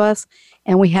listening to us.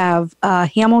 And we have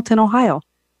Hamilton, Ohio.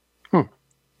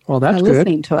 Well, that's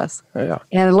listening good. to us. Yeah.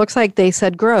 And it looks like they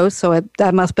said gross, so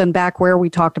that must have been back where we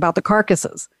talked about the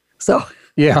carcasses. So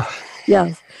yeah.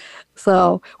 Yes.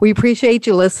 So we appreciate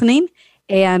you listening.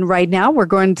 And right now we're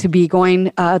going to be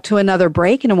going to another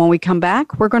break. And when we come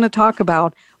back, we're going to talk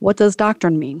about what does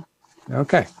doctrine mean.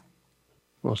 Okay.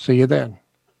 We'll see you then.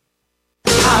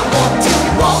 I want to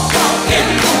walk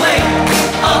in the way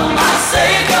of my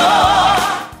Savior.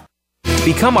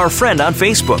 Become our friend on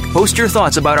Facebook. Post your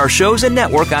thoughts about our shows and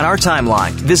network on our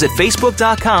timeline. Visit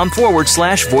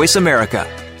facebook.com/Voice America.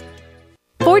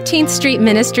 14th Street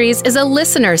Ministries is a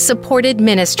listener-supported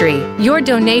ministry. Your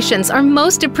donations are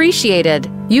most appreciated.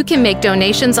 You can make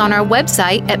donations on our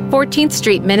website at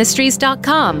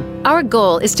 14thstreetministries.com. Our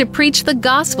goal is to preach the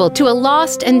gospel to a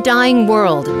lost and dying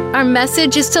world. Our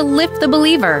message is to lift the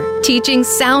believer, teaching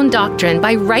sound doctrine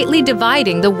by rightly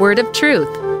dividing the word of truth.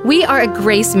 We are a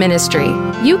grace ministry.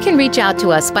 You can reach out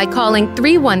to us by calling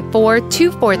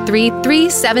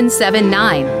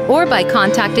 314-243-3779 or by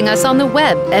contacting us on the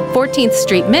web at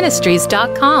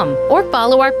 14thstreetministries.com or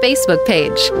follow our Facebook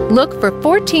page. Look for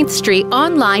 14th Street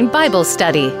Online Bible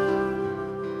Study.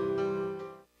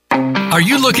 Are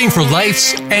you looking for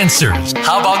life's answers?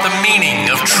 How about the meaning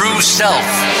of true self?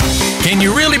 Can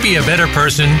you really be a better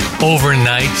person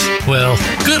overnight? Well,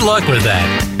 good luck with that.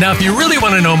 Now, if you really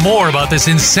want to know more about this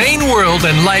insane world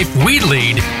and life we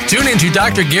lead, tune into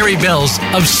Dr. Gary Bell's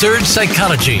Absurd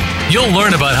Psychology. You'll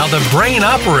learn about how the brain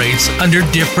operates under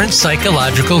different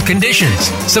psychological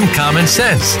conditions. Some common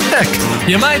sense. Heck,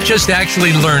 you might just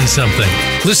actually learn something.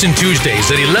 Listen Tuesdays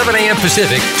at 11 a.m.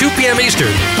 Pacific, 2 p.m.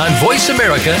 Eastern on Voice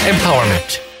America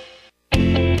Empowerment.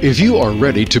 If you are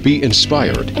ready to be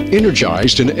inspired,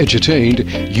 energized, and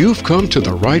edutained, you've come to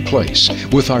the right place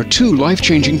with our 2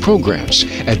 life-changing programs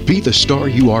at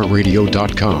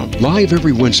BeTheStarYouAreRadio.com. Live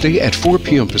every Wednesday at 4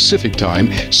 p.m. Pacific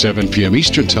Time, 7 p.m.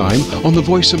 Eastern Time on the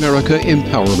Voice America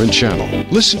Empowerment Channel.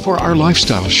 Listen for our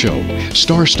lifestyle show,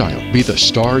 Star Style, Be the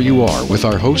Star You Are, with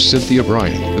our host Cynthia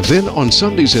Bryan. Then on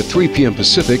Sundays at 3 p.m.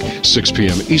 Pacific, 6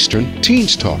 p.m. Eastern,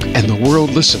 Teens Talk and the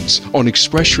World Listens on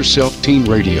Express Yourself Teen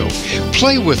Radio.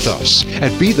 Play with us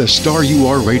at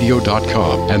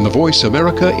BeTheStarYouAreRadio.com and the Voice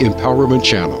America Empowerment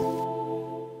Channel.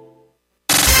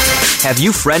 Have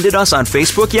you friended us on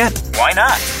Facebook yet? Why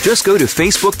not? Just go to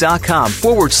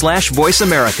Facebook.com/Voice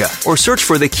America or search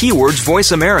for the keywords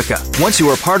Voice America. Once you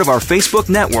are part of our Facebook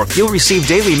network, you'll receive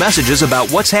daily messages about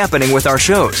what's happening with our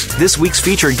shows, this week's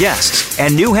featured guests,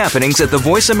 and new happenings at the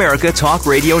Voice America Talk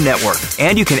Radio Network.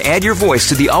 And you can add your voice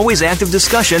to the always active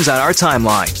discussions on our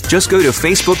timeline. Just go to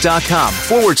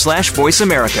Facebook.com/Voice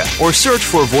America or search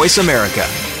for Voice America.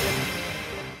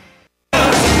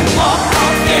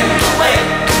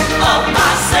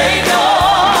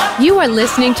 You are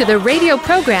listening to the radio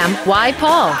program, Why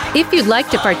Paul? If you'd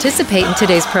like to participate in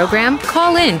today's program,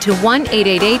 call in to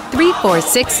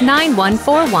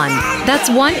 1-888-346-9141. That's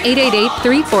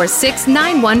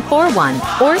 1-888-346-9141.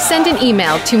 Or send an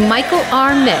email to Michael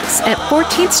R. Mix at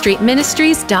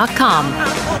 14thstreetministries.com.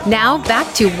 Now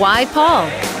back to Why Paul?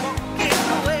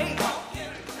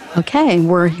 Okay,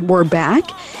 we're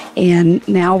back. And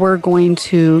now we're going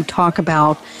to talk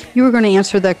about, you were going to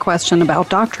answer that question about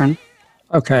doctrine.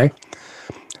 Okay.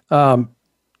 Paul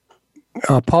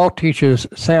teaches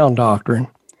sound doctrine.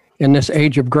 In this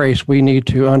age of grace, we need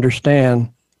to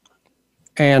understand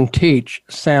and teach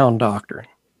sound doctrine.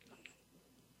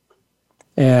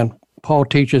 And Paul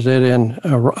teaches it in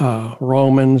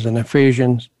Romans and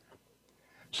Ephesians.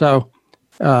 So,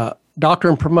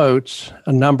 doctrine promotes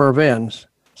a number of ends.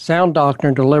 Sound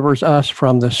doctrine delivers us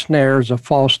from the snares of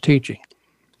false teaching.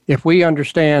 If we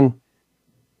understand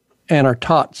and are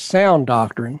taught sound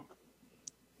doctrine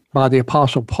by the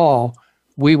Apostle Paul,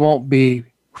 we won't be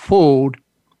fooled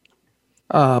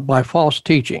by false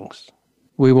teachings.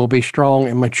 We will be strong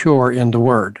and mature in the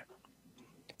Word.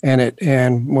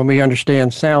 And when we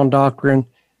understand sound doctrine,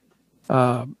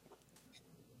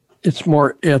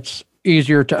 it's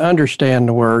easier to understand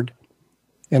the Word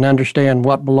and understand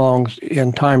what belongs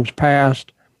in times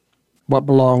past, what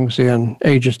belongs in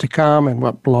ages to come, and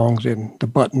what belongs in the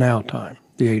but now time,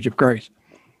 the age of grace.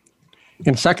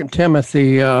 In 2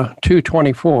 Timothy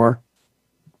 2:24,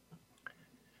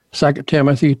 2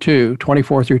 Timothy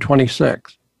 2:24 through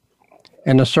 26,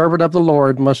 and the servant of the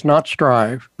Lord must not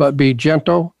strive, but be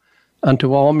gentle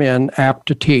unto all men, apt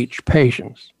to teach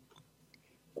patience,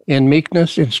 in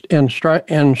meekness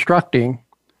instructing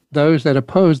those that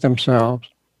oppose themselves,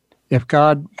 if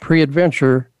God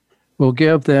peradventure will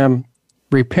give them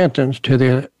repentance to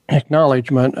the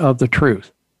acknowledgement of the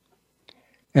truth,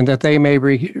 and that they may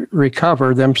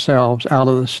recover themselves out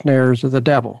of the snares of the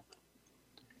devil,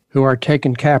 who are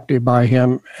taken captive by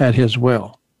him at his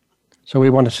will. So we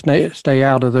want to stay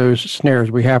out of those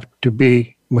snares. We have to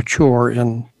be mature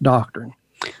in doctrine.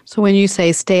 So when you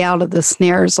say stay out of the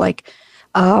snares, like,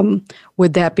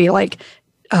 would that be like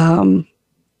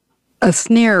a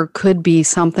snare could be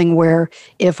something where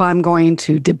if I'm going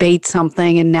to debate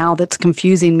something and now that's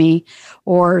confusing me,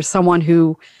 or someone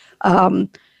who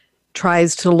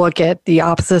tries to look at the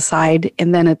opposite side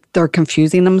and then they're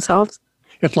confusing themselves?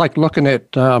 It's like looking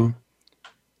at, you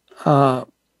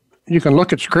can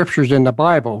look at scriptures in the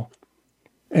Bible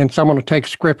and someone will take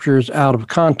scriptures out of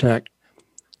context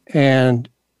and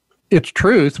it's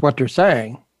truth, what they're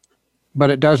saying,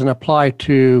 but it doesn't apply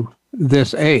to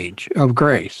this age of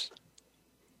grace.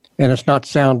 And it's not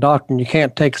sound doctrine. You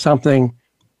can't take something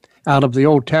out of the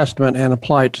Old Testament and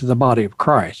apply it to the body of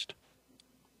Christ,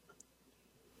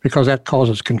 because that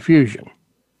causes confusion.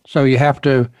 So you have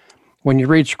to, when you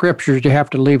read scriptures, you have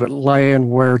to leave it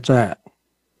laying where it's at,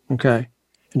 okay?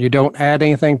 And you don't add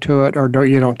anything to it, or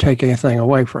you don't take anything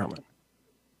away from it.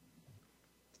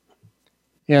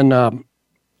 And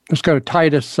let's go to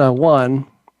Titus 1,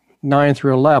 9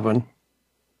 through 11.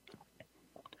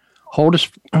 hold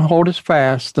us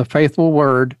fast the faithful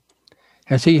word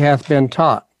as he hath been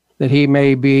taught, that he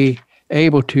may be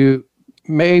able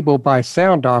by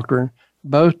sound doctrine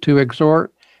both to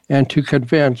exhort and to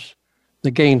convince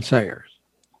the gainsayers.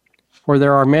 For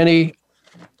there are many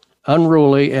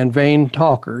unruly and vain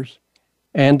talkers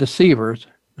and deceivers,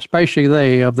 especially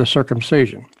they of the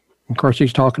circumcision. Of course,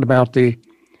 he's talking about the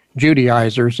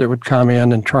Judaizers that would come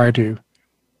in and try to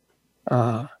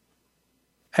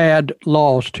add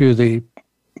laws to the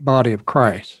body of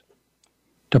Christ,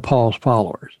 to Paul's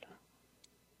followers,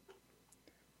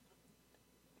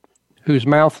 whose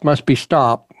mouth must be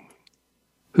stopped,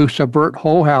 who subvert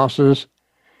whole houses,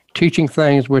 teaching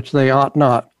things which they ought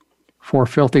not, for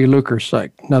filthy lucre's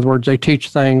sake. In other words, they teach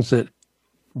things that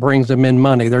brings them in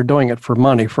money. They're doing it for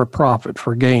money, for profit,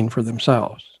 for gain for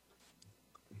themselves.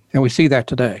 And we see that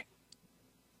today.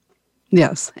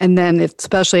 Yes. And then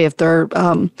especially if they're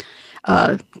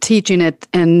teaching it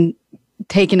and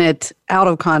taking it out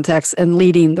of context and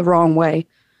leading the wrong way,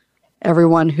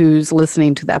 everyone who's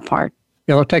listening to that part.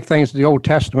 Yeah, they'll take things to the Old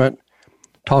Testament,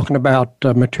 talking about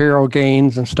material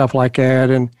gains and stuff like that,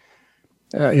 and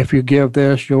if you give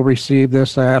this, you'll receive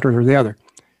this, that, or the other.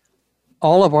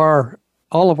 All of our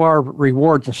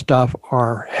rewards and stuff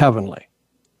are heavenly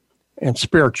and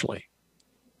spiritually.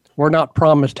 We're not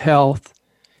promised health.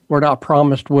 We're not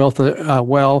promised wealth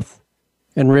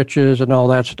and riches and all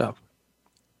that stuff.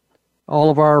 All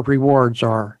of our rewards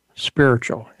are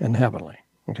spiritual and heavenly.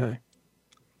 Okay.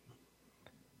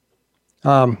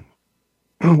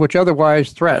 Which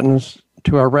otherwise threatens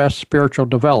to arrest spiritual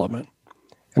development.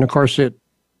 And of course, it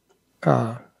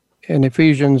in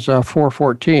Ephesians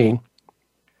 4:14,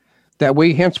 that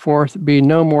we henceforth be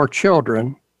no more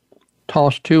children,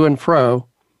 tossed to and fro,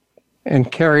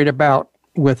 and carried about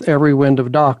with every wind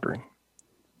of doctrine,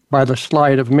 by the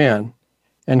sleight of men,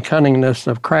 and cunningness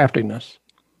of craftiness,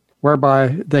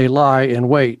 whereby they lie in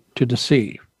wait to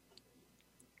deceive.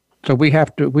 So we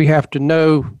have to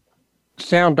know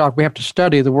sound doctrine. We have to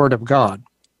study the Word of God.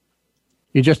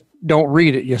 You just don't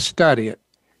read it, you study it.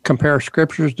 Compare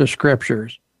scriptures to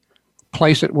scriptures.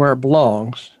 Place it where it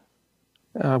belongs,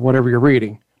 whatever you're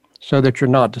reading, so that you're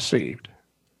not deceived.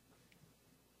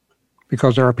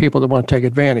 Because there are people that want to take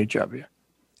advantage of you,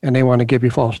 and they want to give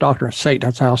you false doctrine. Satan,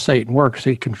 that's how Satan works.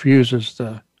 He confuses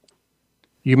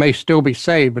you may still be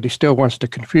saved, but he still wants to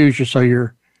confuse you so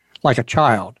you're like a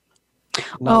child.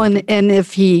 Oh, and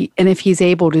if he's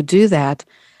able to do that,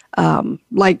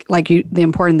 the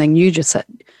important thing you just said,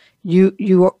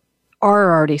 you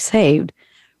are already saved,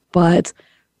 but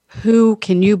who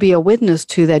can you be a witness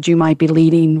to that you might be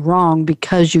leading wrong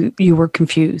because you were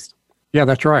confused? Yeah,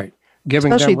 that's right.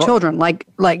 Especially children,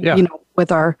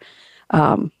 with our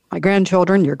my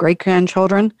grandchildren, your great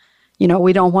grandchildren.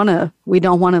 We don't want to lead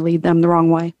them the wrong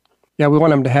way. Yeah, we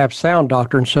want them to have sound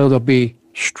doctrine so they'll be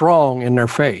strong in their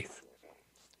faith,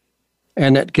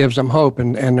 and it gives them hope,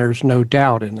 and there's no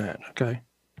doubt in that. Okay.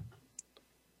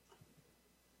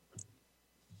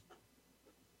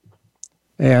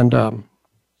 And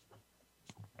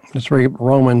let's read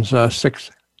Romans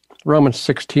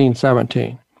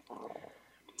 16:17.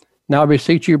 Now I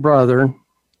beseech you, brethren,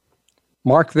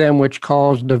 mark them which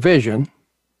cause division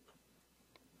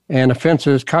and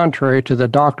offenses contrary to the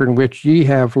doctrine which ye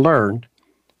have learned,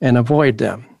 and avoid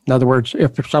them. In other words,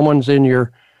 if someone's in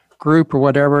your group or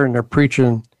whatever and they're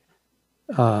preaching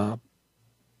bad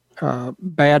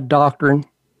doctrine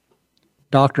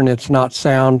that's not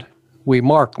sound, we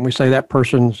mark and we say that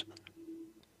person's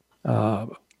a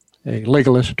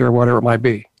legalist or whatever it might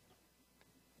be.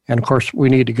 And of course, we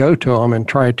need to go to them and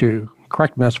try to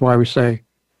correct them. That's why we say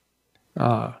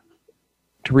to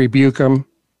rebuke them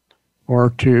or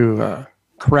to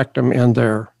correct them in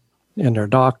their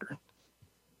doctrine.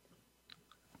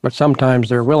 But sometimes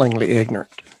they're willingly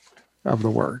ignorant of the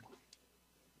word.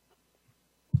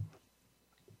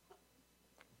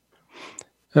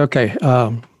 Okay.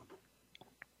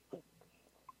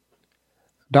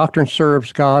 Doctrine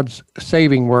serves God's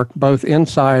saving work both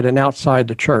inside and outside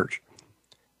the church.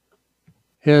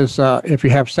 If you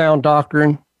have sound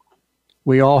doctrine,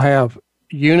 we all have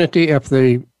unity. If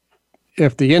the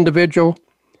individual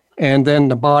and then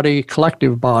the body,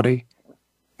 collective body,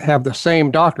 have the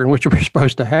same doctrine, which we're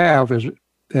supposed to have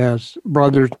as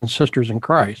brothers and sisters in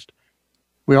Christ,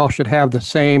 we all should have the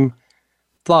same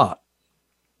thought.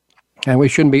 And we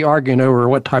shouldn't be arguing over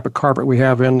what type of carpet we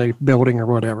have in the building or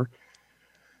whatever.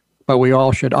 But we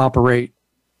all should operate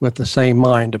with the same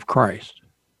mind of Christ.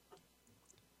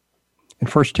 In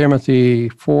 1 Timothy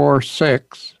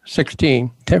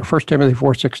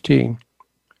 4:16,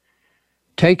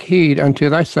 take heed unto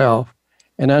thyself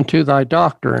and unto thy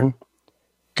doctrine,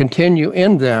 Continue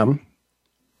in them,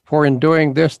 for in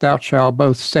doing this thou shalt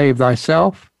both save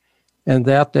thyself and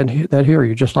that hear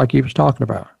you, just like he was talking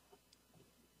about.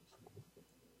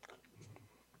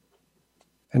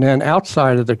 And then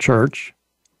outside of the church,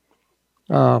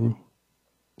 in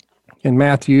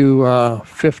Matthew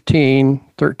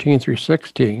 15:13 through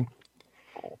 16,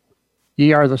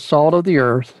 ye are the salt of the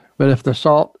earth, but if the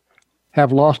salt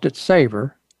have lost its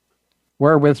savor,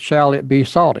 wherewith shall it be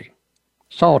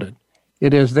salted?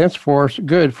 It is thenceforth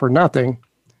good for nothing,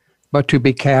 but to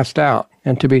be cast out,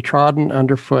 and to be trodden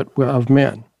under foot of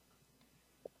men.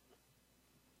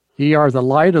 Ye are the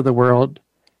light of the world.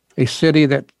 A city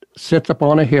that sits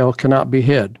upon a hill cannot be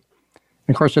hid.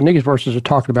 And of course, in these verses are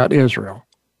talking about Israel,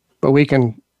 but we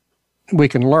can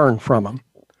learn from them.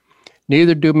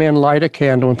 Neither do men light a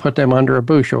candle and put them under a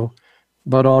bushel,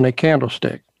 but on a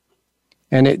candlestick,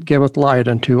 and it giveth light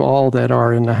unto all that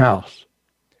are in the house.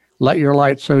 Let your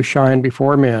light so shine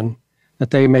before men,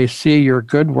 that they may see your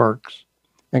good works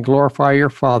and glorify your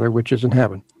Father which is in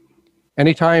heaven.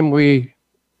 Anytime we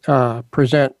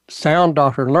present sound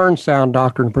doctrine, learn sound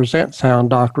doctrine, present sound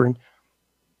doctrine,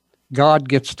 God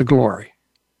gets the glory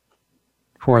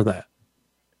for that.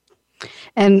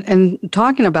 And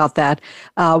talking about that,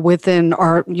 within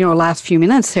our last few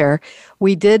minutes here,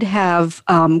 we did have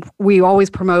we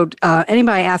always promote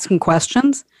anybody asking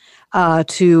questions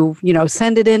to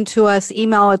send it in to us,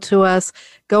 email it to us,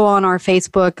 go on our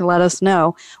Facebook, let us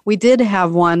know. We did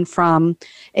have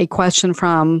a question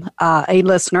from a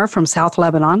listener from South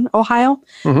Lebanon, Ohio,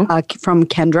 from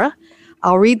Kendra.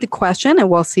 I'll read the question and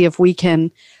we'll see if we can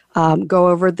go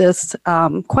over this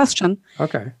question.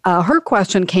 Okay. Her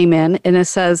question came in and it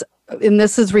says, and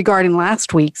this is regarding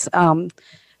last week's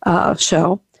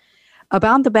show,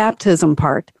 about the baptism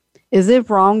part. Is it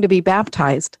wrong to be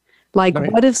baptized? Like,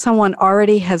 what if someone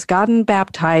already has gotten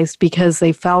baptized because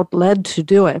they felt led to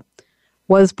do it?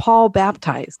 Was Paul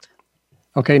baptized?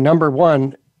 Okay, number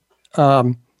one,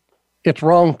 it's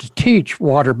wrong to teach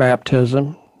water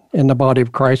baptism in the body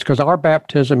of Christ because our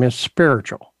baptism is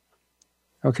spiritual,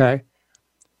 okay,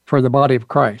 for the body of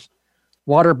Christ.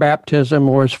 Water baptism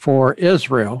was for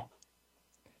Israel.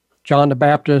 John the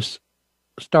Baptist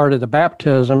started the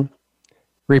baptism,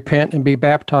 repent and be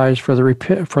baptized for the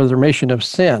remission of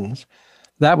sins.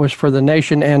 That was for the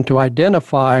nation and to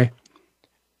identify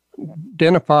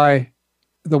the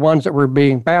ones that were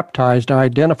being baptized, to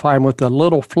identify them with the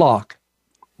little flock,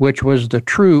 which was the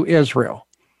true Israel.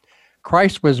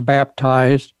 Christ was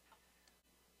baptized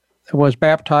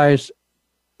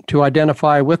to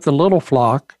identify with the little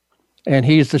flock, and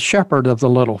he's the shepherd of the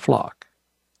little flock.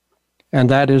 And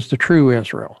that is the true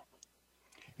Israel.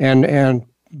 And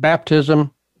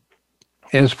baptism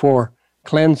is for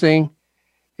cleansing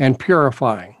and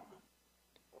purifying.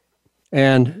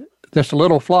 And this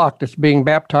little flock that's being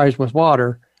baptized with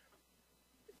water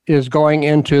is going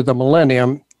into the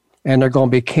millennium, and they're going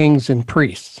to be kings and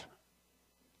priests.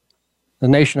 The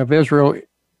nation of Israel,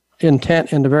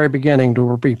 intent in the very beginning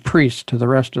to be priests to the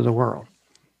rest of the world.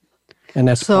 And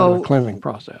that's part of the cleansing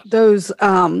process. Those,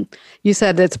 you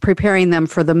said it's preparing them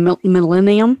for the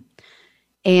millennium.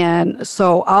 And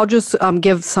so I'll just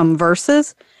give some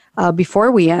verses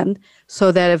before we end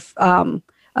so that if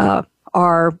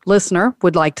our listener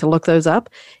would like to look those up,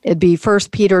 it'd be 1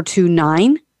 Peter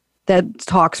 2:9 that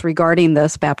talks regarding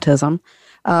this baptism.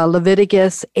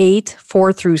 Leviticus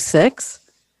 8:4 through 6.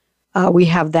 We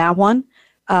have that one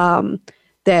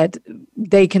that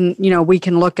they can, we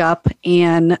can look up.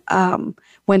 And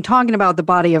when talking about the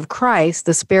body of Christ,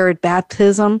 the Spirit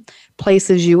baptism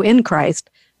places you in Christ,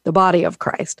 the body of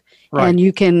Christ. Right. And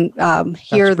you can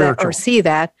hear that or see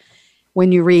that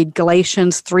when you read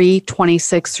Galatians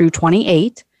 3:26 through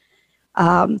 28.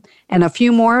 And a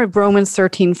few more, Romans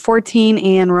 13:14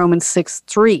 and Romans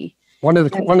 6:3. One of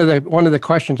the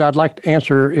questions I'd like to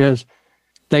answer is,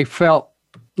 they felt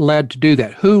led to do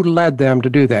that. Who led them to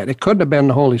do that? It couldn't have been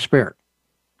the Holy Spirit,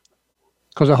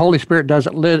 because the Holy Spirit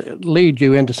doesn't lead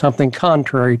you into something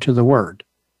contrary to the Word.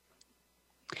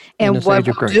 And what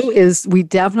we'll do is we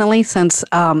definitely, since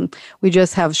we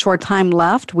just have short time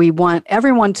left, we want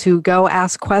everyone to go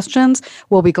ask questions.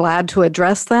 We'll be glad to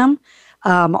address them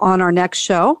on our next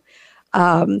show.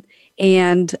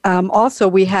 And also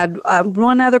we had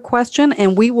one other question,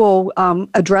 and we will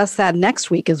address that next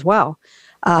week as well.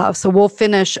 So we'll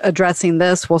finish addressing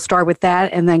this. We'll start with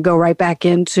that and then go right back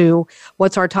into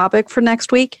what's our topic for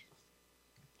next week?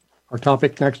 Our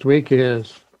topic next week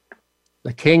is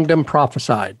the kingdom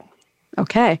prophesied.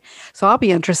 Okay. So I'll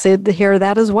be interested to hear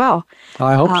that as well.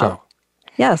 I hope so.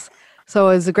 Yes. So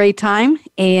it was a great time.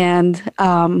 And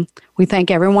we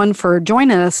thank everyone for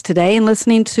joining us today and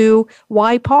listening to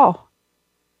Why Paul.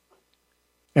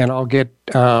 and I'll get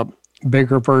a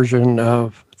bigger version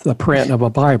of the print of a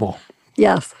Bible.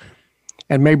 Yes.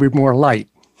 And maybe more light.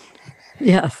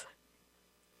 Yes.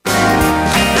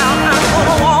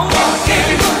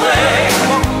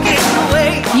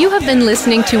 You have been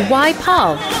listening to Why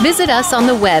Paul. Visit us on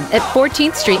the web at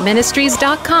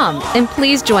 14thstreetministries.com. And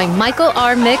please join Michael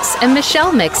R. Mix and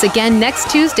Michelle Mix again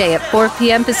next Tuesday at 4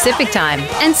 p.m. Pacific Time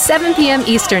and 7 p.m.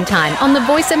 Eastern Time on the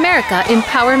Voice America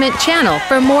Empowerment Channel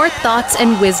for more thoughts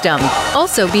and wisdom.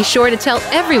 Also, be sure to tell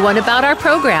everyone about our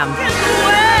program.